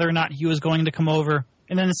question of whether or not he was going to come over.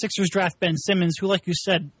 And then the Sixers draft Ben Simmons, who, like you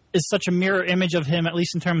said, is such a mirror image of him, at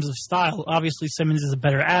least in terms of style. Obviously, Simmons is a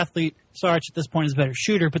better athlete. Sarge, at this point, is a better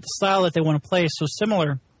shooter. But the style that they want to play is so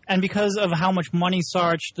similar. And because of how much money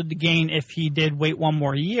Sarge stood to gain if he did wait one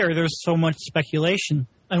more year, there's so much speculation.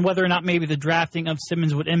 And whether or not maybe the drafting of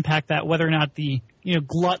Simmons would impact that, whether or not the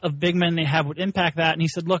glut of big men they have would impact that. And he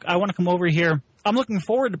said, look, I want to come over here. I'm looking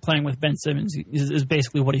forward to playing with Ben Simmons, is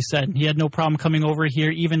basically what he said. He had no problem coming over here,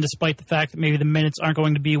 even despite the fact that maybe the minutes aren't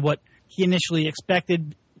going to be what he initially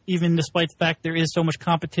expected, even despite the fact there is so much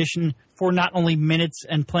competition for not only minutes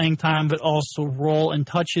and playing time, but also role and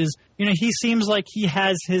touches. He seems like he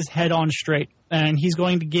has his head on straight, and he's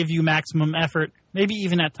going to give you maximum effort. Maybe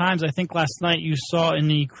even at times, I think last night you saw in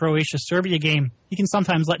the Croatia-Serbia game, he can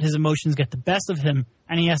sometimes let his emotions get the best of him,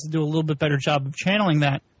 and he has to do a little bit better job of channeling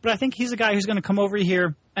that. But I think he's a guy who's going to come over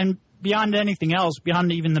here, and beyond anything else,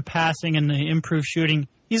 beyond even the passing and the improved shooting,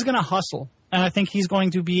 he's going to hustle. And I think he's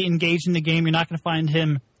going to be engaged in the game. You're not going to find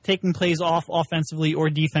him taking plays off offensively or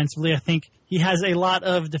defensively. I think he has a lot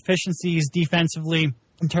of deficiencies defensively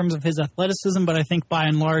in terms of his athleticism, but I think by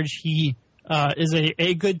and large he is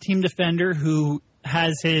a good team defender who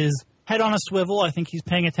has his head on a swivel. I think he's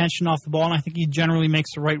paying attention off the ball, and I think he generally makes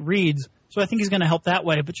the right reads. So I think he's going to help that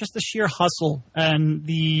way. But just the sheer hustle and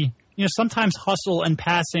sometimes hustle and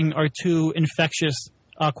passing are two infectious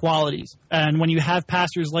qualities. And when you have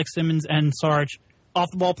passers like Simmons and Sarge,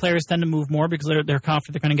 off-the-ball players tend to move more because they're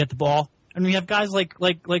confident they're going to get the ball. And we have guys like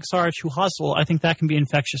Sarge who hustle. I think that can be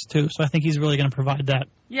infectious too. So I think he's really going to provide that.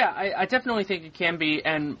 Yeah, I definitely think it can be.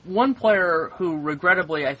 And one player who,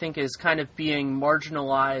 regrettably, I think is kind of being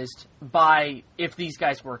marginalized by if these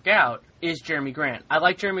guys work out is Jeremy Grant. I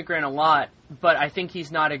like Jeremy Grant a lot, but I think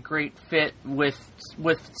he's not a great fit with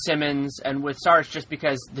Simmons and with Sarge just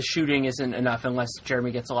because the shooting isn't enough unless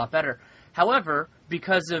Jeremy gets a lot better. However,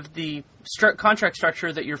 because of the contract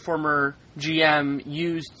structure that your former GM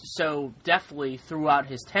used so deftly throughout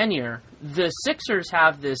his tenure, the Sixers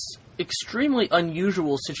have this extremely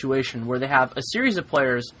unusual situation where they have a series of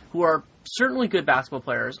players who are certainly good basketball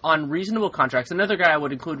players on reasonable contracts. Another guy I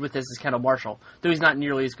would include with this is Kendall Marshall, though he's not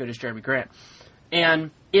nearly as good as Jeremy Grant.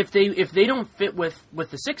 And if they don't fit with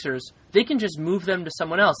the Sixers, they can just move them to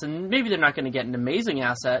someone else. And maybe they're not going to get an amazing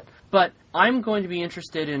asset, but I'm going to be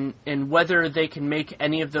interested in whether they can make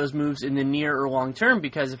any of those moves in the near or long term,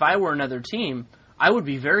 because if I were another team, I would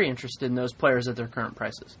be very interested in those players at their current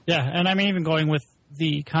prices. Yeah, and I mean, even going with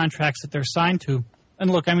the contracts that they're signed to. And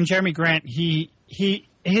look, I mean, Jeremy Grant,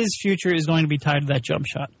 his future is going to be tied to that jump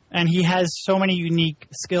shot. And he has so many unique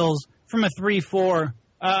skills from a 3-4.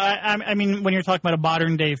 I mean, when you're talking about a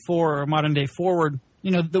modern-day 4 or a modern-day forward,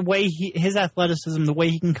 the way his athleticism, the way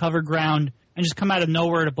he can cover ground and just come out of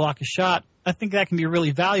nowhere to block a shot, I think that can be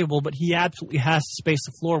really valuable, but he absolutely has to space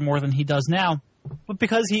the floor more than he does now. But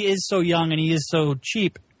because he is so young and he is so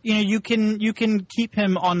cheap, you can keep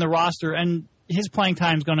him on the roster, and his playing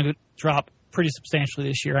time is going to drop pretty substantially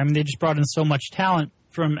this year. I mean, they just brought in so much talent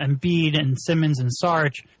from Embiid and Simmons and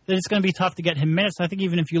Sarge that it's going to be tough to get him minutes. I think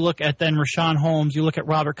even if you look at then Rashawn Holmes, you look at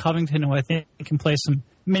Robert Covington, who I think can play some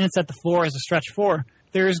minutes at the floor as a stretch four,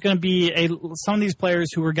 there's going to be some of these players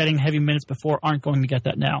who were getting heavy minutes before aren't going to get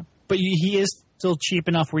that now. But he is still cheap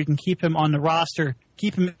enough where you can keep him on the roster,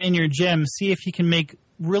 keep him in your gym, see if he can make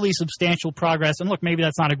really substantial progress. And look, maybe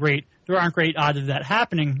there aren't great odds of that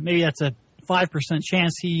happening. Maybe that's a 5%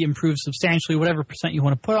 chance he improves substantially, whatever percent you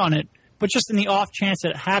want to put on it. But just in the off chance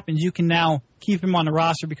that it happens, you can now keep him on the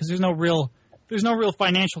roster because there's no real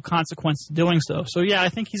financial consequence to doing so. So, yeah, I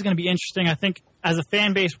think he's going to be interesting. I think as a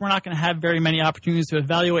fan base, we're not going to have very many opportunities to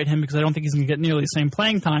evaluate him because I don't think he's going to get nearly the same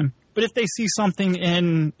playing time. But if they see something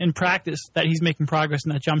in practice that he's making progress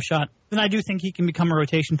in that jump shot, then I do think he can become a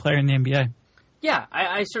rotation player in the NBA. Yeah,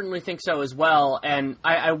 I certainly think so as well, and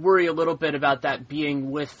I worry a little bit about that being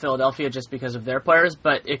with Philadelphia just because of their players,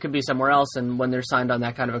 but it could be somewhere else and when they're signed on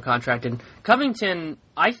that kind of a contract. And Covington,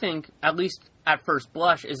 I think, at least at first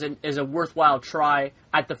blush, is a worthwhile try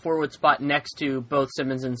at the forward spot next to both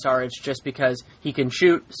Simmons and Saric just because he can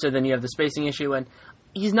shoot, so then you have the spacing issue, and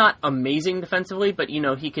he's not amazing defensively, but,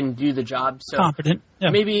 he can do the job. So competent. Yeah.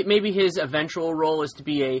 Maybe his eventual role is to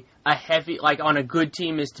be a heavy, like on a good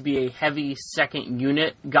team, is to be a heavy second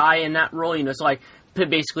unit guy in that role. So like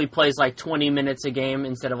basically plays like 20 minutes a game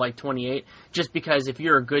instead of like 28. Just because if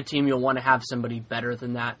you're a good team, you'll want to have somebody better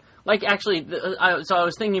than that. Like actually, I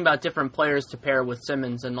was thinking about different players to pair with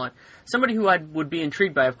Simmons, and like somebody who I would be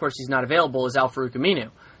intrigued by. Of course, he's not available. Is Al-Farouq Aminu.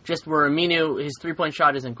 Just where Aminu, his three-point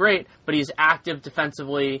shot isn't great, but he's active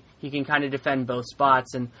defensively. He can kind of defend both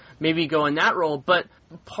spots and maybe go in that role. But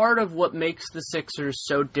part of what makes the Sixers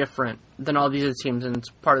so different than all these other teams, and it's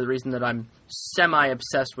part of the reason that I'm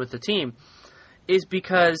semi-obsessed with the team, is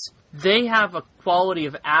because they have a quality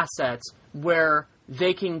of assets where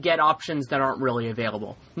they can get options that aren't really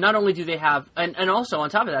available. Not only do they have, and also on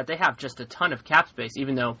top of that, they have just a ton of cap space,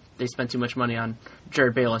 even though they spent too much money on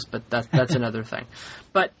Jared Bayless, but that's another thing.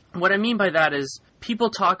 But what I mean by that is people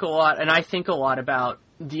talk a lot, and I think a lot about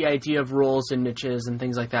the idea of roles and niches and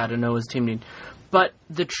things like that, and Noah's team need. But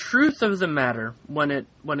the truth of the matter, when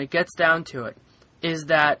it gets down to it, is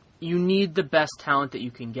that you need the best talent that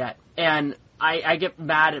you can get. And I get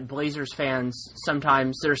mad at Blazers fans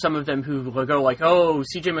sometimes. There are some of them who will go like, oh,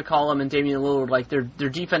 CJ McCollum and Damian Lillard, like their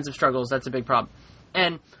defensive struggles, that's a big problem.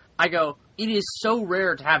 And I go, it is so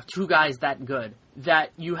rare to have two guys that good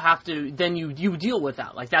that you have to, then you deal with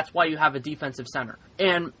that. Like that's why you have a defensive center.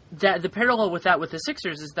 And that the parallel with that with the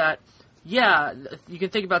Sixers is that, yeah, you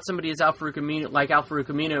can think about somebody as Al-Farouq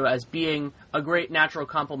Aminu as being a great natural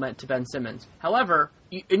complement to Ben Simmons. However,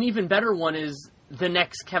 an even better one is the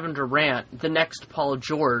next Kevin Durant, the next Paul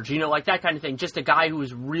George, like that kind of thing. Just a guy who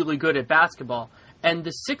is really good at basketball. And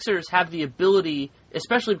the Sixers have the ability,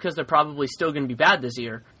 especially because they're probably still going to be bad this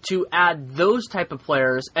year, to add those type of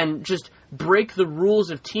players and just break the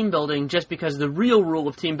rules of team building just because the real rule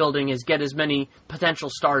of team building is get as many potential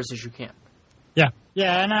stars as you can. Yeah.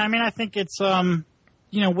 Yeah, and I mean, I think it's,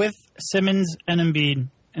 with Simmons and Embiid,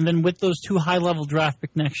 and then with those two high-level draft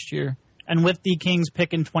pick next year, and with the Kings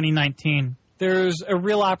pick in 2019, there's a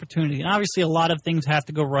real opportunity. And obviously a lot of things have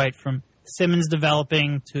to go right, from Simmons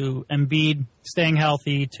developing to Embiid staying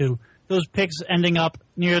healthy to those picks ending up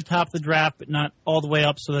near the top of the draft but not all the way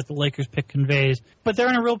up so that the Lakers pick conveys. But they're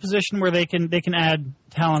in a real position where they can add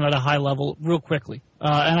talent at a high level real quickly.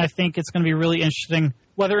 And I think it's going to be really interesting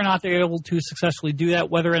whether or not they're able to successfully do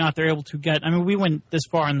that, whether or not they're able to get... I mean, we went this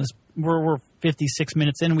far in this... We're 56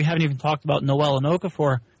 minutes in. We haven't even talked about Noel and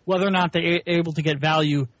Okafor. Whether or not they're able to get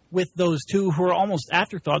value with those two who are almost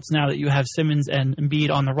afterthoughts now that you have Simmons and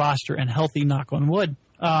Embiid on the roster and healthy, knock on wood.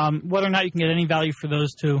 Whether or not you can get any value for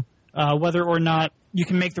those two, whether or not you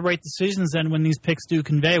can make the right decisions then when these picks do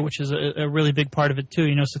convey, which is a really big part of it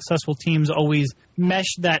too. Successful teams always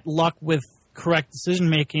mesh that luck with correct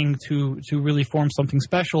decision-making to really form something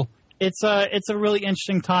special. It's a really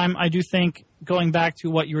interesting time. I do think, going back to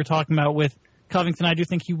what you were talking about with Covington, I do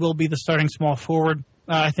think he will be the starting small forward.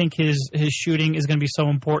 I think his shooting is going to be so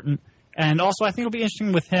important. And also, I think it'll be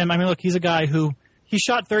interesting with him. I mean, look, he's a guy who he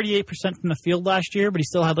shot 38% from the field last year, but he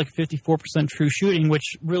still had like 54% true shooting,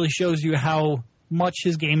 which really shows you how much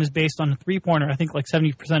his game is based on the three-pointer. I think like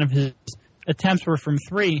 70% of his attempts were from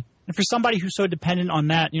three. And for somebody who's so dependent on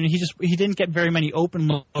that, he didn't get very many open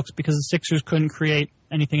looks because the Sixers couldn't create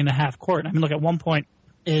anything in the half court. I mean, look, at one point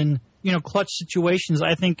in, clutch situations,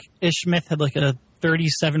 I think Ish Smith had like a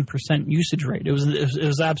 37% usage rate. It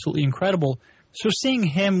was absolutely incredible. So seeing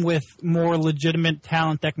him with more legitimate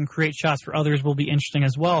talent that can create shots for others will be interesting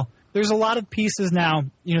as well. There's a lot of pieces now.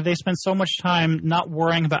 They spend so much time not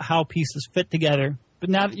worrying about how pieces fit together.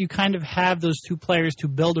 But now that you kind of have those two players to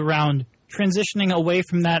build around, transitioning away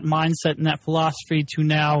from that mindset and that philosophy to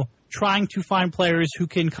now trying to find players who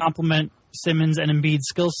can complement Simmons and Embiid's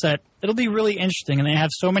skill set, it'll be really interesting. And they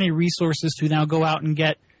have so many resources to now go out and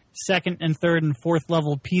get second and third and fourth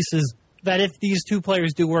level pieces that if these two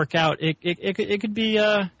players do work out, it could be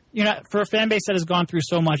for a fan base that has gone through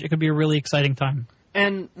so much, it could be a really exciting time.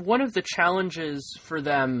 And one of the challenges for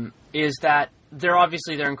them is that they're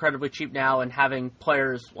incredibly cheap now, and having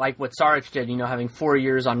players like what Saric did, having 4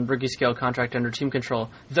 years on rookie scale contract under team control,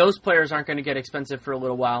 those players aren't going to get expensive for a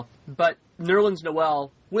little while. But Nerlens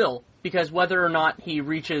Noel will, because whether or not he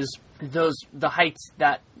reaches the heights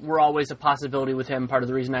that were always a possibility with him, part of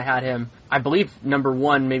the reason I had him, I believe, number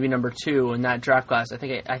 1, maybe number 2 in that draft class. I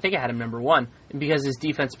think I had him number 1, because his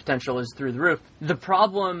defense potential is through the roof. The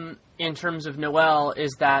problem in terms of Noel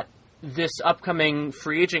is that this upcoming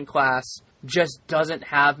free agent class just doesn't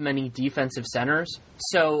have many defensive centers.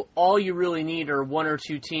 So all you really need are 1 or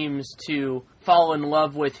 2 teams to fall in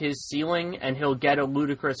love with his ceiling, and he'll get a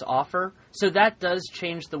ludicrous offer. So that does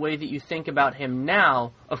change the way that you think about him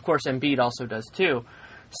now. Of course, Embiid also does too.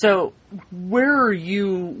 So where are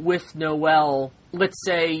you with Noel, let's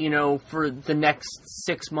say, for the next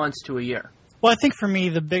 6 months to a year? Well, I think for me,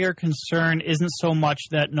 the bigger concern isn't so much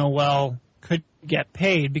that Noel could get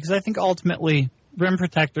paid, because I think ultimately rim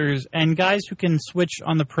protectors and guys who can switch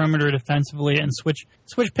on the perimeter defensively and switch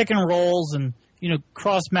pick and rolls and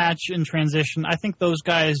cross match in transition, I think those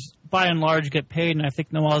guys by and large get paid, and I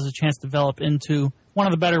think Noel has a chance to develop into one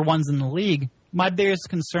of the better ones in the league. My biggest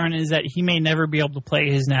concern is that he may never be able to play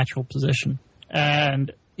his natural position,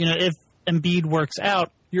 and if Embiid works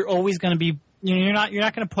out, you're always going to be you're not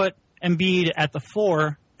going to put Embiid at the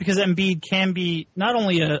 4, because Embiid can be not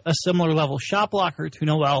only a similar level shot blocker to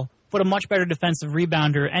Noel, but a much better defensive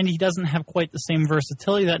rebounder, and he doesn't have quite the same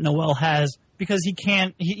versatility that Noel has, because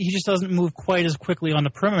he just doesn't move quite as quickly on the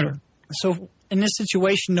perimeter. So in this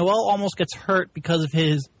situation, Noel almost gets hurt because of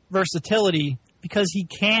his versatility, because he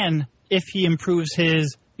can, if he improves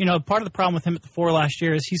his, part of the problem with him at the 4 last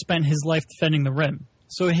year is he spent his life defending the rim.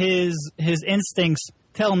 So his instincts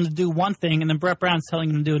tell him to do one thing, and then Brett Brown's telling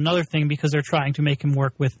him to do another thing because they're trying to make him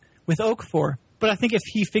work with Okafor. But I think if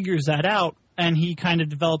he figures that out, and he kind of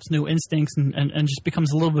develops new instincts and just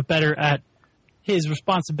becomes a little bit better at his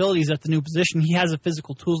responsibilities at the new position, he has the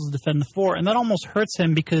physical tools to defend the 4, and that almost hurts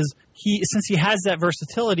him, because since he has that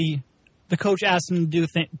versatility, the coach asks him to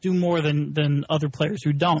do more than other players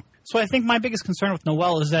who don't. So I think my biggest concern with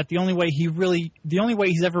Noel is that the only way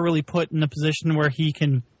he's ever really put in a position where he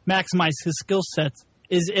can maximize his skill sets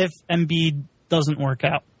is if Embiid doesn't work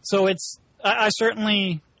out. So I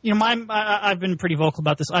certainly. I've been pretty vocal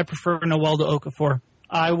about this. I prefer Noel to Okafor.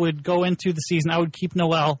 I would go into the season, I would keep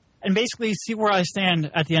Noel, and basically see where I stand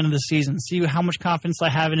at the end of the season. See how much confidence I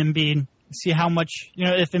have in Embiid. See how much,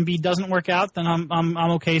 if Embiid doesn't work out, then I'm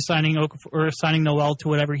okay signing Okafor or signing Noel to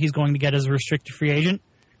whatever he's going to get as a restricted free agent.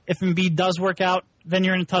 If Embiid does work out, then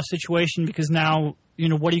you're in a tough situation, because now,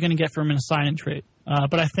 what are you going to get from him in a sign and trade?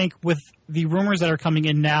 But I think with the rumors that are coming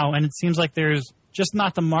in now, and it seems like there's just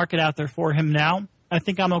not the market out there for him now, I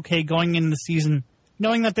think I'm okay going into the season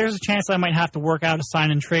knowing that there's a chance I might have to work out a sign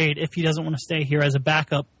and trade if he doesn't want to stay here as a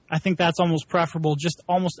backup. I think that's almost preferable, just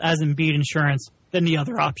almost as Embiid insurance, than the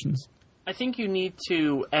other options. I think you need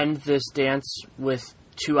to end this dance with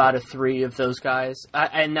 2 out of 3 of those guys,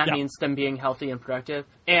 and that means them being healthy and productive.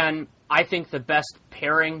 And I think the best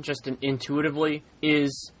pairing, just intuitively,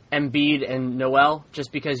 is Embiid and Noel,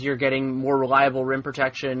 just because you're getting more reliable rim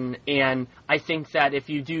protection. And I think that if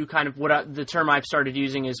you do kind of the term I've started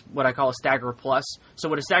using is what I call a stagger plus. So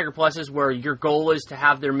what a stagger plus is, where your goal is to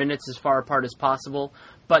have their minutes as far apart as possible,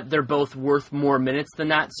 but they're both worth more minutes than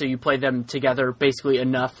that. So you play them together basically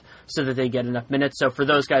enough so that they get enough minutes. So for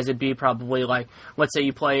those guys, it'd be probably like, let's say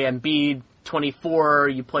you play Embiid 24,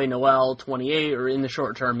 you play Noel 28, or in the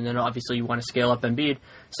short term, and then obviously you want to scale up Embiid.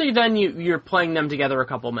 So you're playing them together a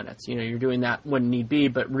couple minutes. You're doing that when need be,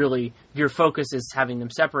 but really your focus is having them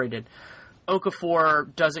separated.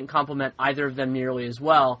 Okafor doesn't complement either of them nearly as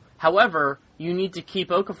well. However, you need to keep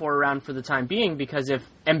Okafor around for the time being, because if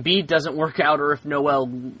Embiid doesn't work out, or if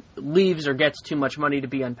Noel leaves or gets too much money to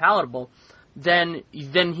be unpalatable, then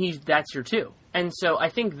that's your 2. And so I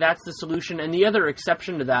think that's the solution. And the other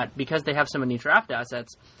exception to that, because they have so many draft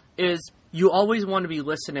assets, is you always want to be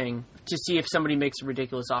listening to see if somebody makes a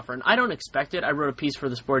ridiculous offer. And I don't expect it. I wrote a piece for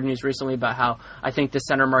the Sport News recently about how I think the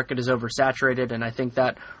center market is oversaturated, and I think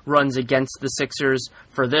that runs against the Sixers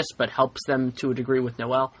for this, but helps them to a degree with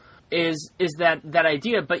Noel. Is that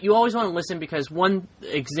idea, but you always want to listen, because one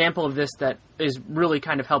example of this that is really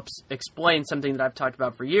kind of helps explain something that I've talked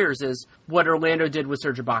about for years is what Orlando did with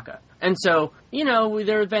Serge Ibaka. And so,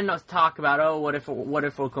 there have been talk about, what if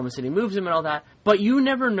Oklahoma City moves him and all that. But you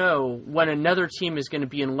never know when another team is going to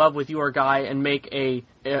be in love with your guy and make a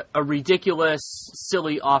ridiculous,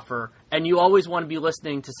 silly offer. And you always want to be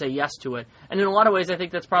listening to say yes to it. And in a lot of ways, I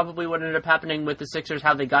think that's probably what ended up happening with the Sixers,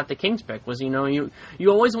 how they got the Kings pick, was, you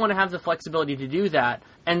always want to have the flexibility to do that.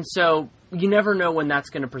 And so you never know when that's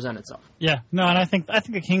going to present itself. Yeah, no, and I think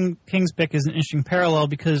the Kings pick is an interesting parallel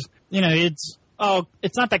because,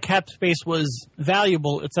 it's not that cap space was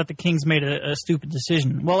valuable, it's that the Kings made a stupid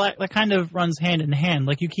decision. Well, that kind of runs hand in hand.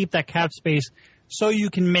 Like, you keep that cap space so you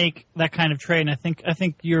can make that kind of trade, and I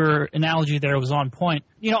think your analogy there was on point.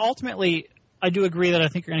 Ultimately, I do agree that I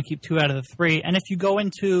think you're going to keep 2 out of the 3, and if you go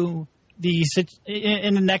into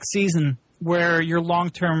in the next season where your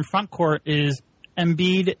long-term front court is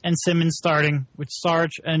Embiid and Simmons starting with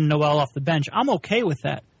Sarge and Noel off the bench, I'm okay with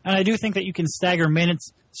that. And I do think that you can stagger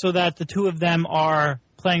minutes so that the two of them are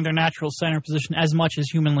playing their natural center position as much as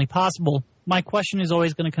humanly possible. My question is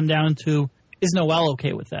always going to come down to, is Noel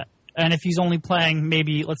okay with that? And if he's only playing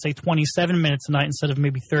maybe, let's say, 27 minutes a night instead of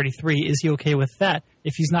maybe 33, is he okay with that?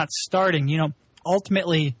 If he's not starting,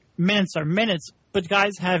 ultimately, minutes are minutes, but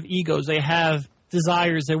guys have egos. They have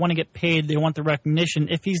desires. They want to get paid. They want the recognition.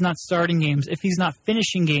 If he's not starting games, if he's not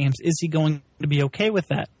finishing games, is he going to be okay with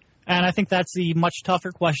that? And I think that's the much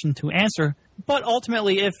tougher question to answer. But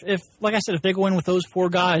ultimately, if like I said, if they go in with those 4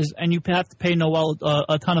 guys and you have to pay Noel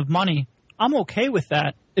a ton of money, I'm okay with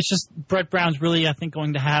that. It's just Brett Brown's really, I think,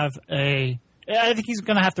 going to have I think he's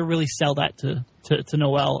going to have to really sell that to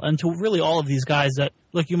Noel and to really all of these guys that,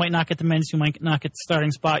 look, you might not get the minutes, you might not get the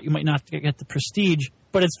starting spot, you might not get the prestige,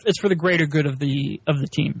 but it's for the greater good of the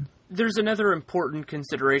team. There's another important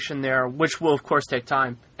consideration there, which will, of course, take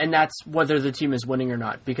time, and that's whether the team is winning or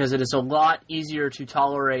not, because it is a lot easier to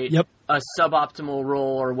tolerate a suboptimal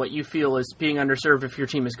role or what you feel is being underserved if your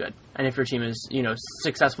team is good and if your team is,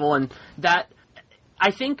 successful. And that,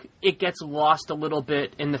 I think it gets lost a little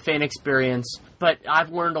bit in the fan experience, but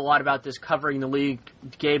I've learned a lot about this covering the league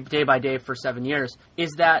day by day for 7 years,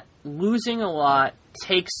 is that losing a lot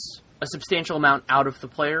takes a substantial amount out of the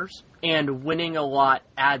players, and winning a lot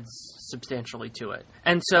adds substantially to it.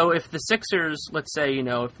 And so if the Sixers, let's say,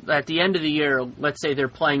 if at the end of the year, let's say they're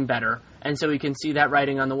playing better, and so we can see that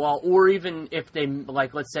writing on the wall, or even if they,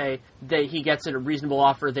 let's say he gets a reasonable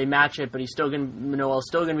offer, they match it, but Noel's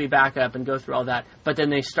still going to be back up and go through all that, but then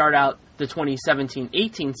they start out the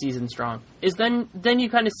 2017-18 season strong, is then you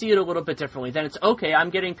kind of see it a little bit differently. Then it's, okay, I'm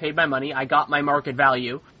getting paid my money, I got my market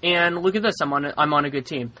value, and look at this, I'm on a good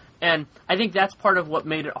team. And I think that's part of what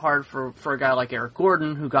made it hard for a guy like Eric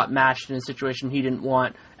Gordon, who got mashed in a situation he didn't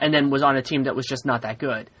want, and then was on a team that was just not that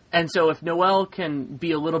good. And so if Noel can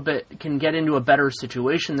get into a better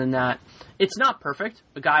situation than that, it's not perfect.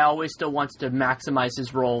 The guy always still wants to maximize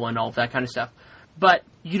his role and all of that kind of stuff. But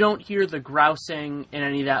you don't hear the grousing in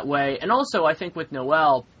any of that way. And also, I think with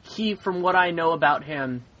Noel, from what I know about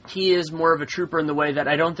him, he is more of a trooper in the way that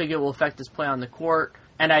I don't think it will affect his play on the court.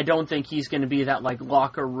 And I don't think he's going to be that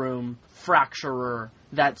locker room fracturer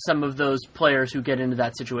that some of those players who get into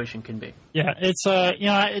that situation can be. Yeah, it's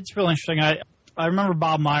it's real interesting. I remember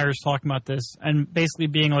Bob Myers talking about this and basically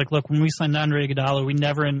being like, look, when we signed Andre Iguodala, we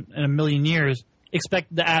never in a million years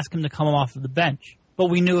expected to ask him to come off of the bench.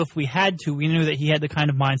 But we knew if we had to, we knew that he had the kind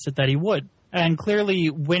of mindset that he would. And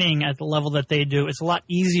clearly winning at the level that they do, it's a lot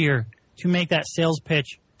easier to make that sales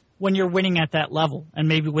pitch when you're winning at that level. And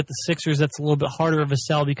maybe with the Sixers, that's a little bit harder of a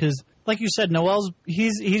sell because, like you said,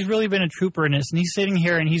 he's really been a trooper in this. And he's sitting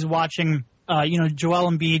here and he's watching,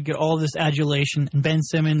 Joel Embiid get all of this adulation and Ben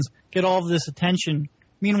Simmons get all of this attention.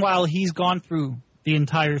 Meanwhile, he's gone through the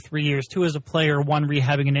entire 3 years, 2 as a player, 1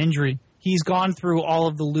 rehabbing an injury. He's gone through all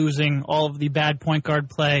of the losing, all of the bad point guard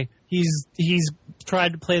play. He's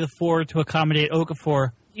tried to play the 4 to accommodate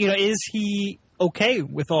Okafor. Is he okay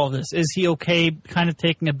with all this? Is he okay kind of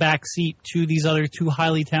taking a back seat to these other 2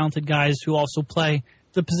 highly talented guys who also play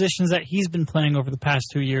the positions that he's been playing over the past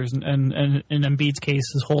 2 years and in Embiid's case,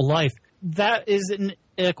 his whole life? That is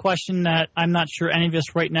a question that I'm not sure any of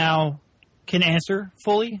us right now can answer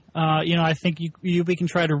fully. I think we can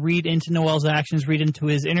try to read into Noel's actions, read into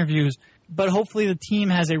his interviews, but hopefully the team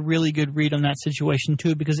has a really good read on that situation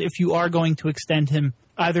too, because if you are going to extend him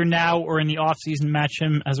either now or in the offseason, match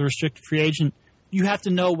him as a restricted free agent, you have to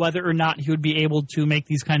know whether or not he would be able to make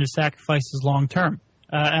these kind of sacrifices long term.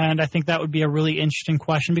 And I think that would be a really interesting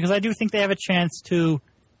question because I do think they have a chance to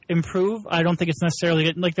improve. I don't think it's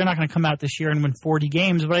necessarily like they're not going to come out this year and win 40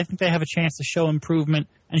 games, but I think they have a chance to show improvement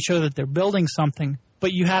and show that they're building something.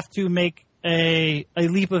 But you have to make a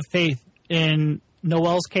leap of faith in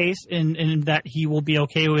Noel's case in that he will be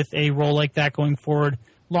okay with a role like that going forward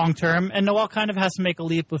long term. And Noel kind of has to make a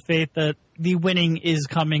leap of faith that the winning is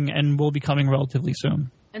coming and will be coming relatively soon.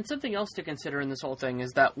 And something else to consider in this whole thing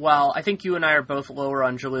is that while I think you and I are both lower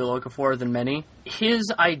on Jahlil Okafor than many, his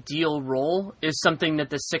ideal role is something that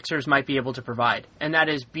the Sixers might be able to provide. And that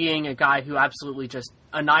is being a guy who absolutely just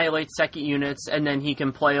annihilates second units, and then he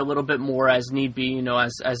can play a little bit more as need be,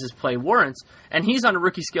 as his play warrants. And he's on a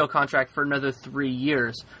rookie scale contract for another 3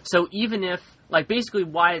 years. So even if, basically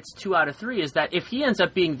why it's 2 out of 3 is that if he ends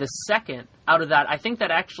up being the second out of that, I think that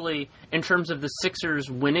actually, in terms of the Sixers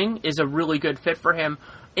winning, is a really good fit for him.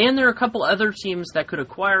 And there are a couple other teams that could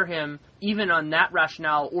acquire him, even on that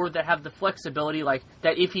rationale, or that have the flexibility,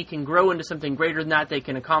 that if he can grow into something greater than that, they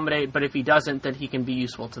can accommodate, but if he doesn't, then he can be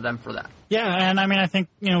useful to them for that. Yeah, and I think,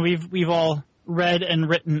 we've all read and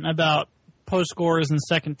written about post scorers and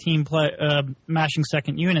second team play, mashing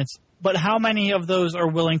second units. But how many of those are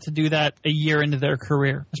willing to do that a year into their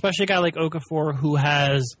career? Especially a guy like Okafor who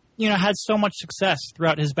has, had so much success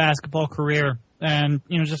throughout his basketball career and,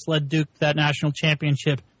 just led Duke to that national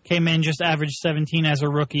championship. Came in, just averaged 17 as a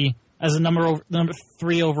rookie, as a number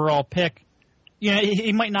 3 overall pick.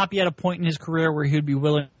 He might not be at a point in his career where he would be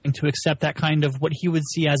willing to accept that kind of what he would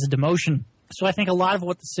see as a demotion. So I think a lot of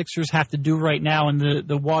what the Sixers have to do right now and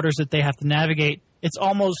the waters that they have to navigate, it's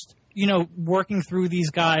almost, working through these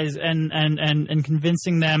guys and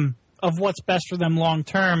convincing them of what's best for them long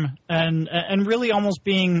term and really almost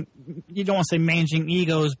being, you don't want to say managing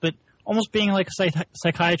egos, but almost being like a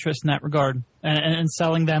psychiatrist in that regard and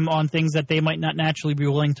selling them on things that they might not naturally be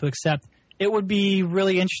willing to accept. It would be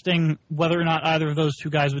really interesting whether or not either of those two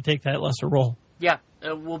guys would take that lesser role. Yeah,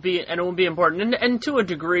 it will be important. And to a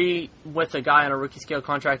degree, with a guy on a rookie scale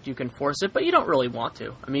contract, you can force it, but you don't really want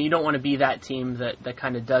to. I mean, you don't want to be that team that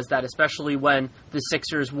kind of does that, especially when the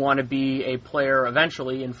Sixers want to be a player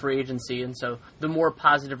eventually in free agency. And so the more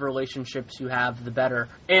positive relationships you have, the better.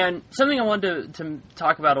 And something I wanted to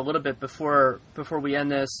talk about a little bit before we end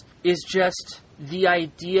this is just the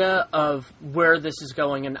idea of where this is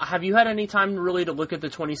going. And have you had any time really to look at the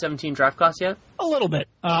 2017 draft class yet? A little bit.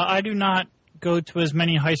 I do not go to as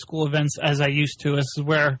many high school events as I used to. This is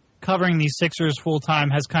where covering these Sixers full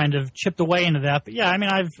time has kind of chipped away into that. But yeah, I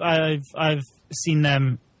mean, I've seen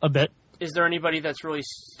them a bit. Is there anybody that's really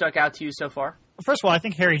stuck out to you so far? First of all, I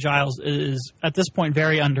think Harry Giles is at this point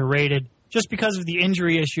very underrated, just because of the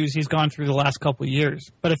injury issues he's gone through the last couple of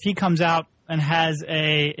years. But if he comes out and has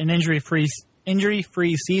an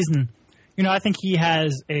injury-free season, I think he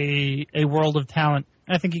has a world of talent.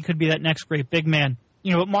 And I think he could be that next great big man.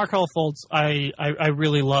 But Markelle Fultz, I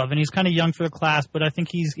really love, and he's kind of young for the class, but I think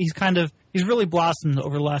he's really blossomed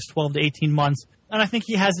over the last 12 to 18 months, and I think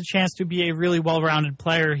he has a chance to be a really well-rounded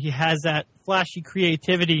player. He has that flashy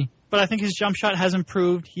creativity, but I think his jump shot has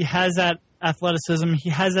improved. He has that athleticism. He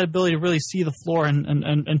has that ability to really see the floor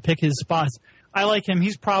and pick his spots. I like him.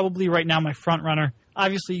 He's probably right now my front runner.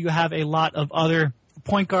 Obviously, you have a lot of other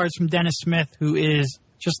point guards from Dennis Smith, who is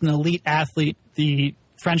just an elite athlete. The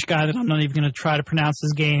French guy that I'm not even going to try to pronounce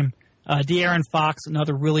his game. De'Aaron Fox,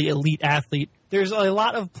 another really elite athlete. There's a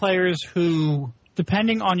lot of players who,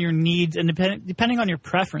 depending on your needs and depending on your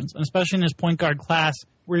preference, and especially in this point guard class,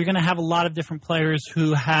 where you're going to have a lot of different players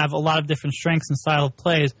who have a lot of different strengths and style of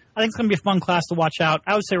plays, I think it's going to be a fun class to watch out.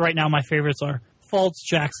 I would say right now my favorites are Fultz,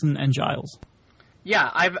 Jackson, and Giles. Yeah,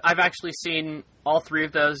 I've actually seen all 3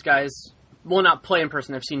 of those guys. Well, not play in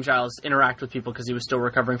person. I've seen Giles interact with people because he was still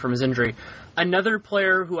recovering from his injury. Another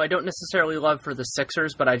player who I don't necessarily love for the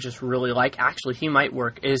Sixers, but I just really like, actually he might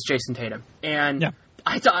work, is Jason Tatum. And yeah.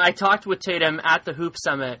 I talked with Tatum at the Hoop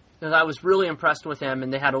Summit because I was really impressed with him,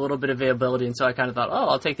 and they had a little bit of availability, and so I kind of thought,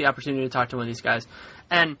 I'll take the opportunity to talk to one of these guys.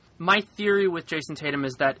 And my theory with Jason Tatum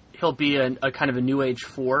is that he'll be a kind of a new age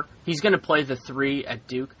 4. He's going to play the 3 at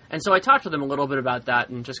Duke. And so I talked with him a little bit about that,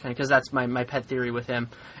 and just kind of because that's my pet theory with him.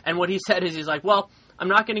 And what he said is he's like, well, I'm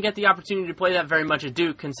not going to get the opportunity to play that very much at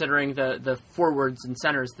Duke, considering the forwards and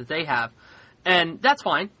centers that they have. And that's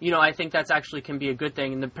fine. I think that's actually can be a good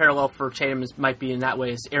thing. And the parallel for Tatum might be in that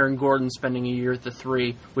way is Aaron Gordon spending a year at the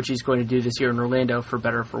 3, which he's going to do this year in Orlando, for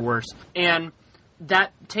better or for worse. And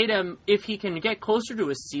that Tatum, if he can get closer to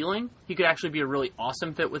his ceiling, he could actually be a really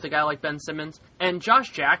awesome fit with a guy like Ben Simmons. And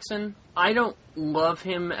Josh Jackson, I don't love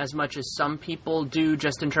him as much as some people do,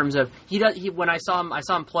 just in terms of when I saw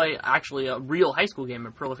him play actually a real high school game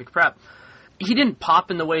at Prolific Prep. He didn't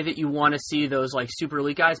pop in the way that you want to see those super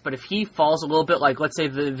elite guys, but if he falls a little bit, let's say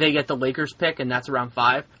they get the Lakers pick and that's around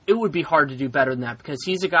 5, it would be hard to do better than that, because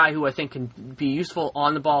he's a guy who I think can be useful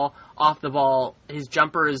on the ball, off the ball. His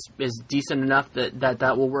jumper is decent enough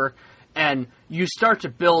that will work. And you start to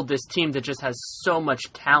build this team that just has so much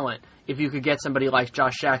talent if you could get somebody like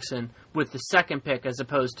Josh Jackson with the second pick as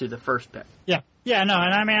opposed to the first pick. Yeah, no,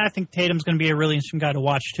 and I think Tatum's going to be a really interesting guy to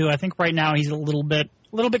watch, too. I think right now he's a little bit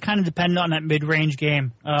kind of dependent on that mid-range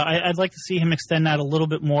game. I'd like to see him extend that a little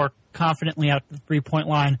bit more confidently out the three-point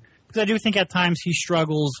line, because I do think at times he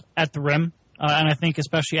struggles at the rim, and I think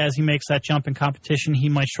especially as he makes that jump in competition, he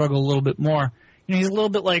might struggle a little bit more. He's a little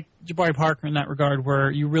bit like Jabari Parker in that regard,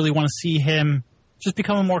 where you really want to see him just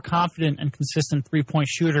become a more confident and consistent three-point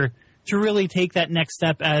shooter to really take that next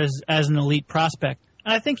step as an elite prospect.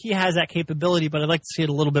 And I think he has that capability, but I'd like to see it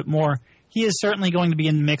a little bit more. He is certainly going to be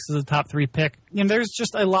in the mix as a top 3 pick. There's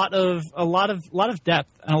just a lot of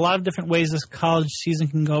depth and a lot of different ways this college season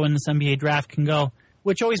can go and this NBA draft can go,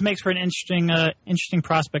 which always makes for an interesting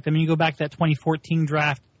prospect. I mean, you go back to that 2014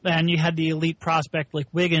 draft, and you had the elite prospect like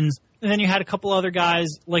Wiggins, and then you had a couple other guys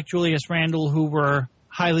like Julius Randle who were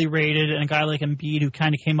highly rated, and a guy like Embiid who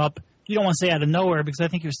kind of came up, you don't want to say out of nowhere, because I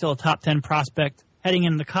think he was still a top 10 prospect heading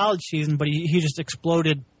into the college season, but he just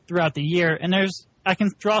exploded throughout the year. And I can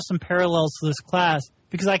draw some parallels to this class,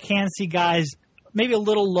 because I can see guys maybe a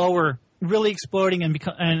little lower really exploding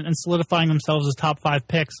and solidifying themselves as top 5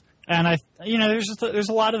 picks. And there's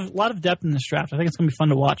a lot of depth in this draft. I think it's going to be fun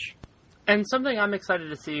to watch. And something I'm excited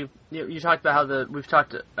to see, you talked about how we've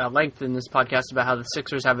talked at length in this podcast about how the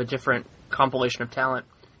Sixers have a different compilation of talent,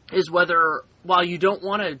 is whether, while you don't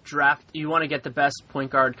want to draft, you want to get the best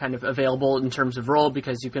point guard kind of available in terms of role,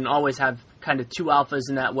 because you can always have kind of 2 alphas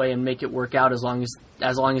in that way and make it work out as long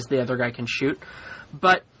as the other guy can shoot.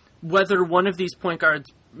 But whether one of these point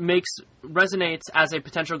guards resonates as a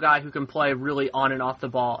potential guy who can play really on and off the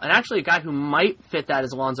ball, and actually a guy who might fit that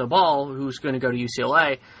is Alonzo Ball, who's going to go to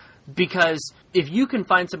UCLA, because if you can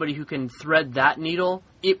find somebody who can thread that needle,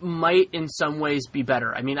 it might in some ways be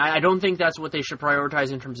better. I mean, I don't think that's what they should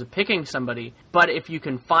prioritize in terms of picking somebody, but if you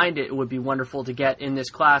can find it, it would be wonderful to get in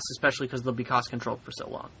this class, especially because they'll be cost-controlled for so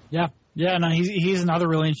long. Yeah, no, he's another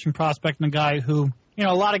really interesting prospect, and a guy who,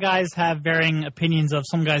 a lot of guys have varying opinions of.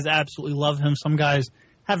 Some guys absolutely love him, some guys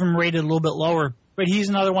have him rated a little bit lower, but he's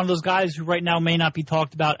another one of those guys who right now may not be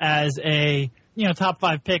talked about as a top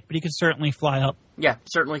 5 pick, but he could certainly fly up. Yeah,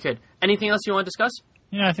 certainly could. Anything else you want to discuss?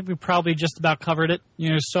 I think we probably just about covered it.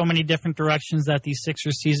 There's so many different directions that the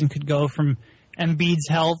Sixers season could go, from Embiid's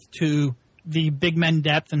health to the big men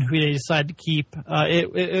depth and who they decide to keep.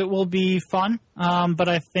 It will be fun, but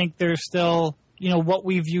I think there's still, what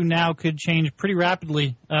we view now could change pretty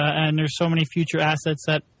rapidly, and there's so many future assets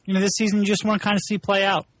that, this season you just want to kind of see play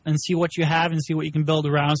out and see what you have and see what you can build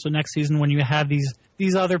around. So next season, when you have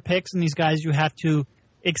these other picks and these guys you have to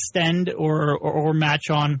extend or match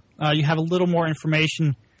on, you have a little more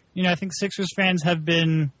information. I think Sixers fans have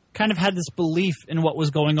been kind of had this belief in what was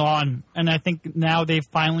going on, and I think now they've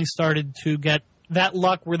finally started to get that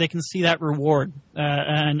luck where they can see that reward.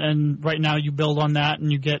 And right now you build on that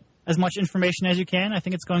and you get as much information as you can. I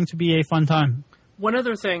think it's going to be a fun time. One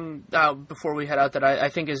other thing before we head out that I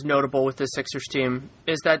think is notable with the Sixers team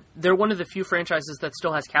is that they're one of the few franchises that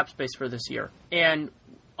still has cap space for this year. And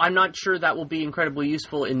I'm not sure that will be incredibly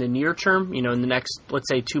useful in the near term, in the next, let's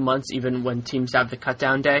say, 2 months, even when teams have the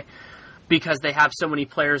cut-down day, because they have so many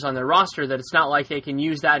players on their roster that it's not like they can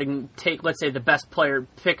use that and take, let's say, the best player,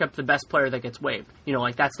 pick up the best player that gets waived.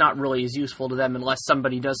 That's not really as useful to them unless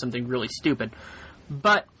somebody does something really stupid.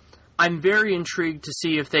 But I'm very intrigued to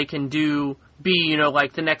see if they can be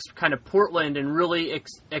like the next kind of Portland and really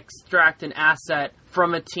extract an asset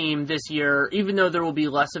from a team this year, even though there will be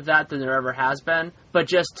less of that than there ever has been, but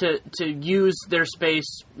just to use their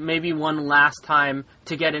space maybe one last time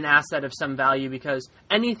to get an asset of some value, because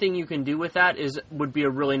anything you can do with that would be a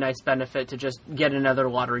really nice benefit to just get another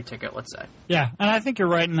lottery ticket, let's say. Yeah, and I think you're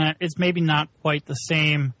right in that it's maybe not quite the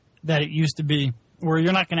same that it used to be, where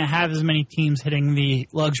you're not going to have as many teams hitting the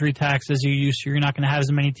luxury tax as you used to. You're not going to have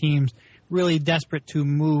as many teams really desperate to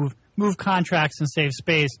move contracts and save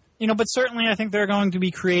space. But certainly I think there are going to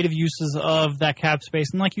be creative uses of that cap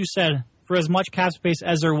space. And like you said, for as much cap space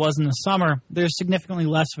as there was in the summer, there's significantly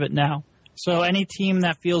less of it now. So any team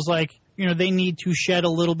that feels like, they need to shed a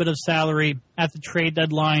little bit of salary at the trade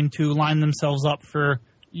deadline to line themselves up for,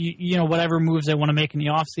 whatever moves they want to make in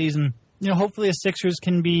the offseason, hopefully the Sixers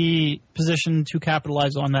can be positioned to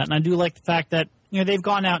capitalize on that. And I do like the fact that, they've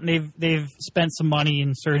gone out and they've spent some money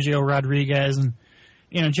in Sergio Rodriguez and,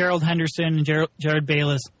 Gerald Henderson and Jared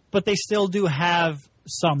Bayless, but they still do have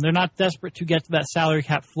some. They're not desperate to get to that salary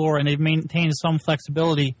cap floor, and they've maintained some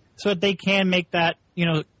flexibility so that they can make that,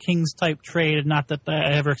 Kings-type trade. Not that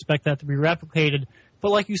I ever expect that to be replicated,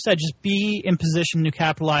 but like you said, just be in position to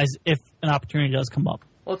capitalize if an opportunity does come up.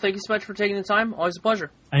 Well, thank you so much for taking the time. Always a pleasure.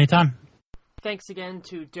 Anytime. Thanks again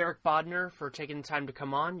to Derek Bodner for taking the time to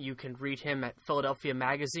come on. You can read him at Philadelphia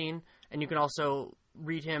Magazine, and you can also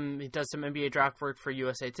read him. He does some NBA draft work for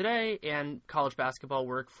USA Today and college basketball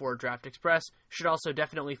work for Draft Express. You should also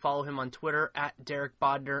definitely follow him on Twitter at Derek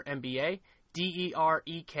Bodner NBA,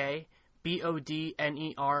 DerekBodner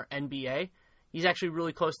NBA. He's actually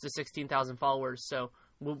really close to 16,000 followers, so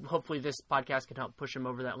hopefully this podcast can help push him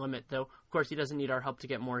over that limit, though, of course, he doesn't need our help to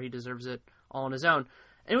get more. He deserves it all on his own.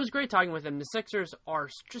 And it was great talking with him. The Sixers are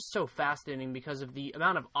just so fascinating because of the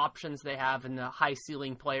amount of options they have and the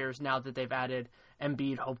high-ceiling players now that they've added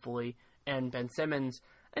Embiid, hopefully, and Ben Simmons.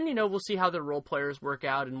 And, we'll see how the role players work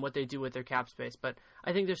out and what they do with their cap space. But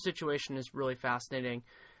I think their situation is really fascinating.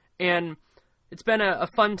 And it's been a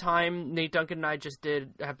fun time. Nate Duncan and I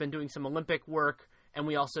have been doing some Olympic work. And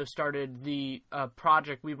we also started the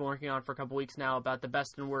project we've been working on for a couple weeks now about the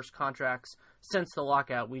best and worst contracts since the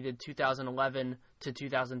lockout. We did 2011 to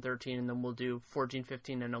 2013, and then we'll do 14,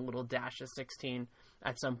 15, and a little dash of 16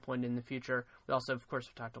 at some point in the future. We also, of course,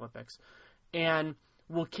 have talked Olympics. And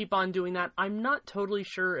we'll keep on doing that. I'm not totally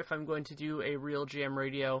sure if I'm going to do a Real GM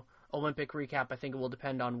Radio Olympic recap. I think it will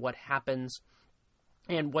depend on what happens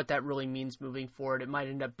and what that really means moving forward. It might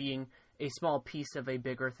end up being a small piece of a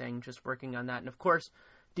bigger thing, just working on that. And of course,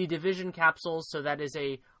 the division capsules, so that is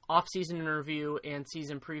a off-season interview and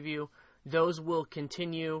season preview. Those will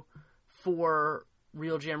continue for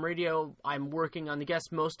Real GM Radio. I'm working on the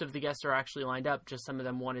guests. Most of the guests are actually lined up. Just some of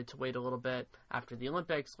them wanted to wait a little bit after the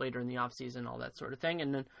Olympics, later in the off-season, all that sort of thing.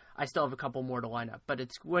 And then I still have a couple more to line up. But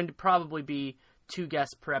it's going to probably be 2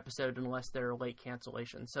 guests per episode unless there are late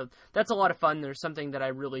cancellations. So that's a lot of fun. There's something that I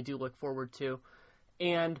really do look forward to.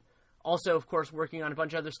 And also, of course, working on a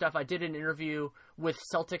bunch of other stuff. I did an interview with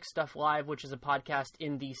Celtic Stuff Live, which is a podcast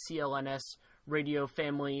in the CLNS radio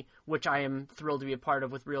family, which I am thrilled to be a part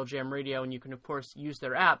of with Real Jam Radio, and you can, of course, use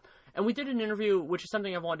their app. And we did an interview, which is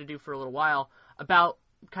something I've wanted to do for a little while, about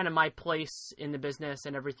kind of my place in the business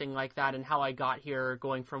and everything like that, and how I got here,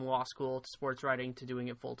 going from law school to sports writing to doing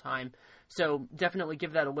it full-time. So definitely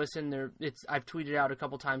give that a listen. I've tweeted out a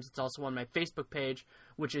couple times. It's also on my Facebook page,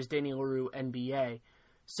 which is Danny LaRue NBA.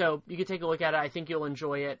 So you can take a look at it. I think you'll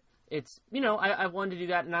enjoy it. It's, I wanted to do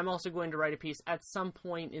that, and I'm also going to write a piece at some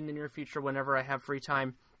point in the near future whenever I have free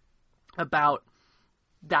time about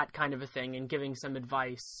that kind of a thing and giving some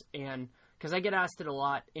advice. And because I get asked it a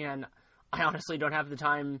lot, and I honestly don't have the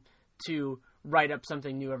time to write up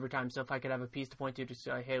something new every time. So if I could have a piece to point to, just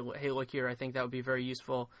say, hey, look here, I think that would be very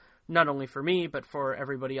useful, not only for me, but for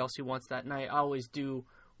everybody else who wants that. And I always do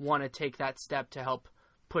want to take that step to help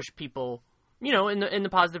push people in the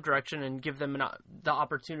positive direction and give them the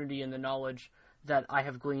opportunity and the knowledge that I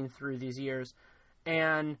have gleaned through these years.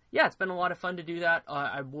 And yeah, it's been a lot of fun to do that.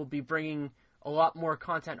 I will be bringing a lot more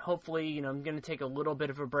content. Hopefully, I'm going to take a little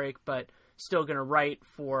bit of a break, but still going to write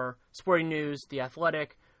for Sporting News, The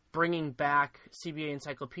Athletic, bringing back CBA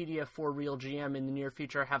Encyclopedia for Real GM in the near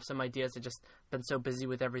future. I have some ideas. I've just been so busy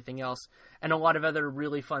with everything else, and a lot of other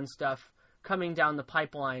really fun stuff coming down the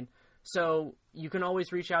pipeline. So you can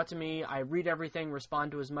always reach out to me. I read everything,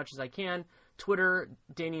 respond to as much as I can. Twitter,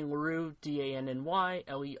 Danny LaRue, DANNY,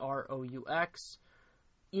 LEROUX.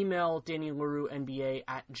 Email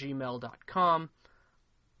DannyLaRueNBA@gmail.com.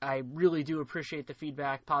 I really do appreciate the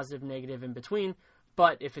feedback, positive, negative, in between.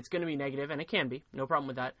 But if it's going to be negative, and it can be, no problem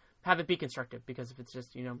with that, have it be constructive. Because if it's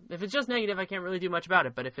just, if it's just negative, I can't really do much about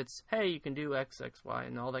it. But if it's, hey, you can do X, X, Y,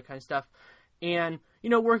 and all that kind of stuff. And,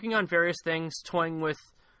 working on various things, toying with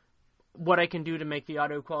what I can do to make the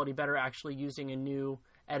audio quality better, actually using a new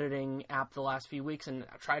editing app the last few weeks, and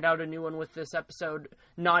I tried out a new one with this episode,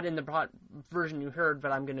 not in the version you heard,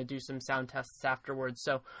 but I'm going to do some sound tests afterwards.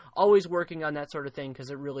 So always working on that sort of thing, because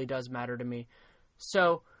it really does matter to me.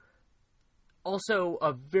 So also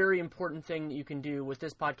a very important thing that you can do with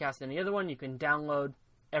this podcast and any other one, you can download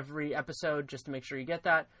every episode just to make sure you get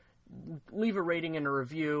that, leave a rating and a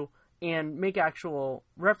review, and make actual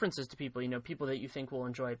references to people, people that you think will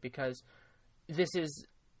enjoy it, because this is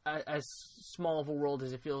as small of a world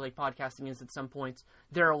as it feels like podcasting is at some points.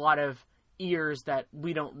 There are a lot of ears that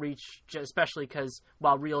we don't reach, especially because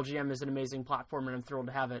while Real GM is an amazing platform and I'm thrilled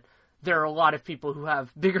to have it, there are a lot of people who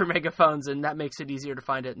have bigger megaphones, and that makes it easier to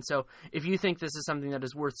find it. And so if you think this is something that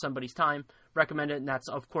is worth somebody's time, recommend it. And that's,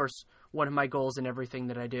 of course, one of my goals in everything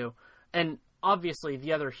that I do. And obviously,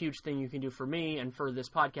 the other huge thing you can do for me and for this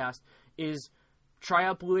podcast is try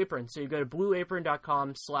out Blue Apron. So you go to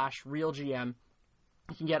blueapron.com/realgm.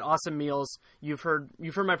 You can get awesome meals. You've heard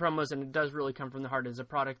my promos, and it does really come from the heart. It's a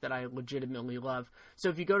product that I legitimately love. So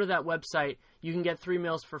if you go to that website, you can get 3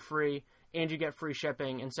 meals for free, and you get free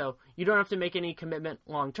shipping. And so you don't have to make any commitment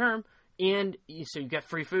long term. And so you get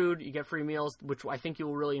free food, you get free meals, which I think you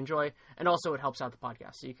will really enjoy. And also it helps out the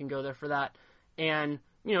podcast. So you can go there for that and,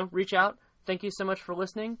 reach out. Thank you so much for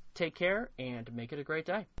listening. Take care and make it a great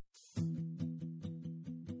day.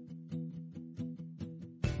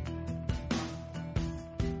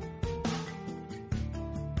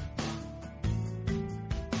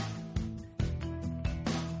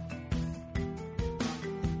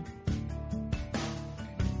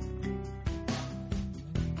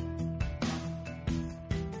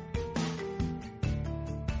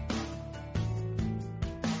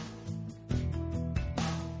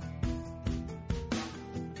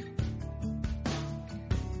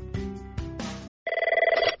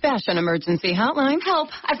 Fashion Emergency Hotline. Help!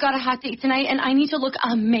 I've got a hot date tonight, and I need to look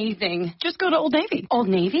amazing. Just go to Old Navy. Old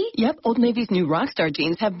Navy? Yep, Old Navy's new Rockstar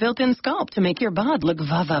jeans have built-in sculpt to make your bod look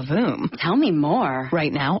va-va-voom. Tell me more.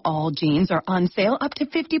 Right now, all jeans are on sale up to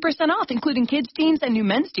 50% off, including kids' jeans and new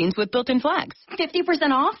men's jeans with built-in flags.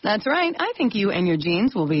 50% off? That's right. I think you and your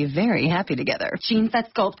jeans will be very happy together. Jeans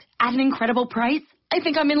that sculpt at an incredible price? I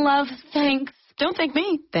think I'm in love. Thanks. Don't thank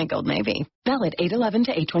me. Thank Old Navy. Valid 8/11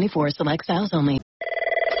 to 8/24. Select styles only.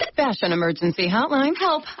 Fashion Emergency Hotline.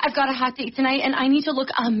 Help! I've got a hot date tonight, and I need to look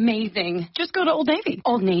amazing. Just go to Old Navy.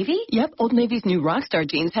 Old Navy? Yep, Old Navy's new Rockstar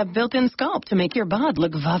jeans have built-in sculpt to make your bod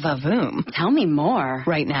look va-va-voom. Tell me more.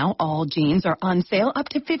 Right now, all jeans are on sale up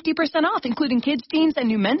to 50% off, including kids' jeans and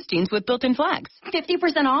new men's jeans with built-in flags.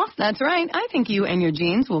 50% off? That's right. I think you and your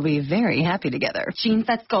jeans will be very happy together. Jeans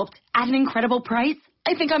that sculpt at an incredible price?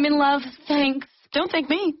 I think I'm in love. Thanks. Don't thank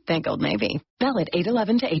me. Thank Old Navy. Valid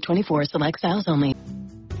 8/11 to 8/24. Select styles only.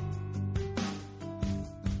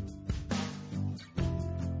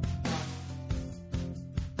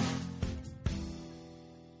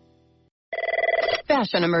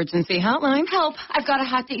 Fashion Emergency Hotline. Help! I've got a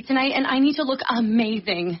hot date tonight, and I need to look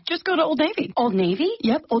amazing. Just go to Old Navy. Old Navy?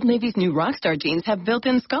 Yep, Old Navy's new Rockstar jeans have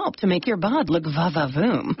built-in sculpt to make your bod look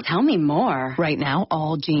va-va-voom. Tell me more. Right now,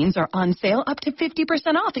 all jeans are on sale up to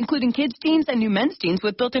 50% off, including kids' jeans and new men's jeans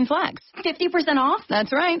with built-in flags. 50% off?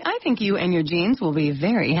 That's right. I think you and your jeans will be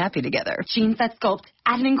very happy together. Jeans that sculpt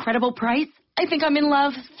at an incredible price? I think I'm in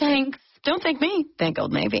love. Thanks. Don't thank me. Thank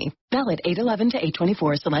Old Navy. Valid 8/11 to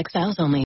 8/24. Select styles only.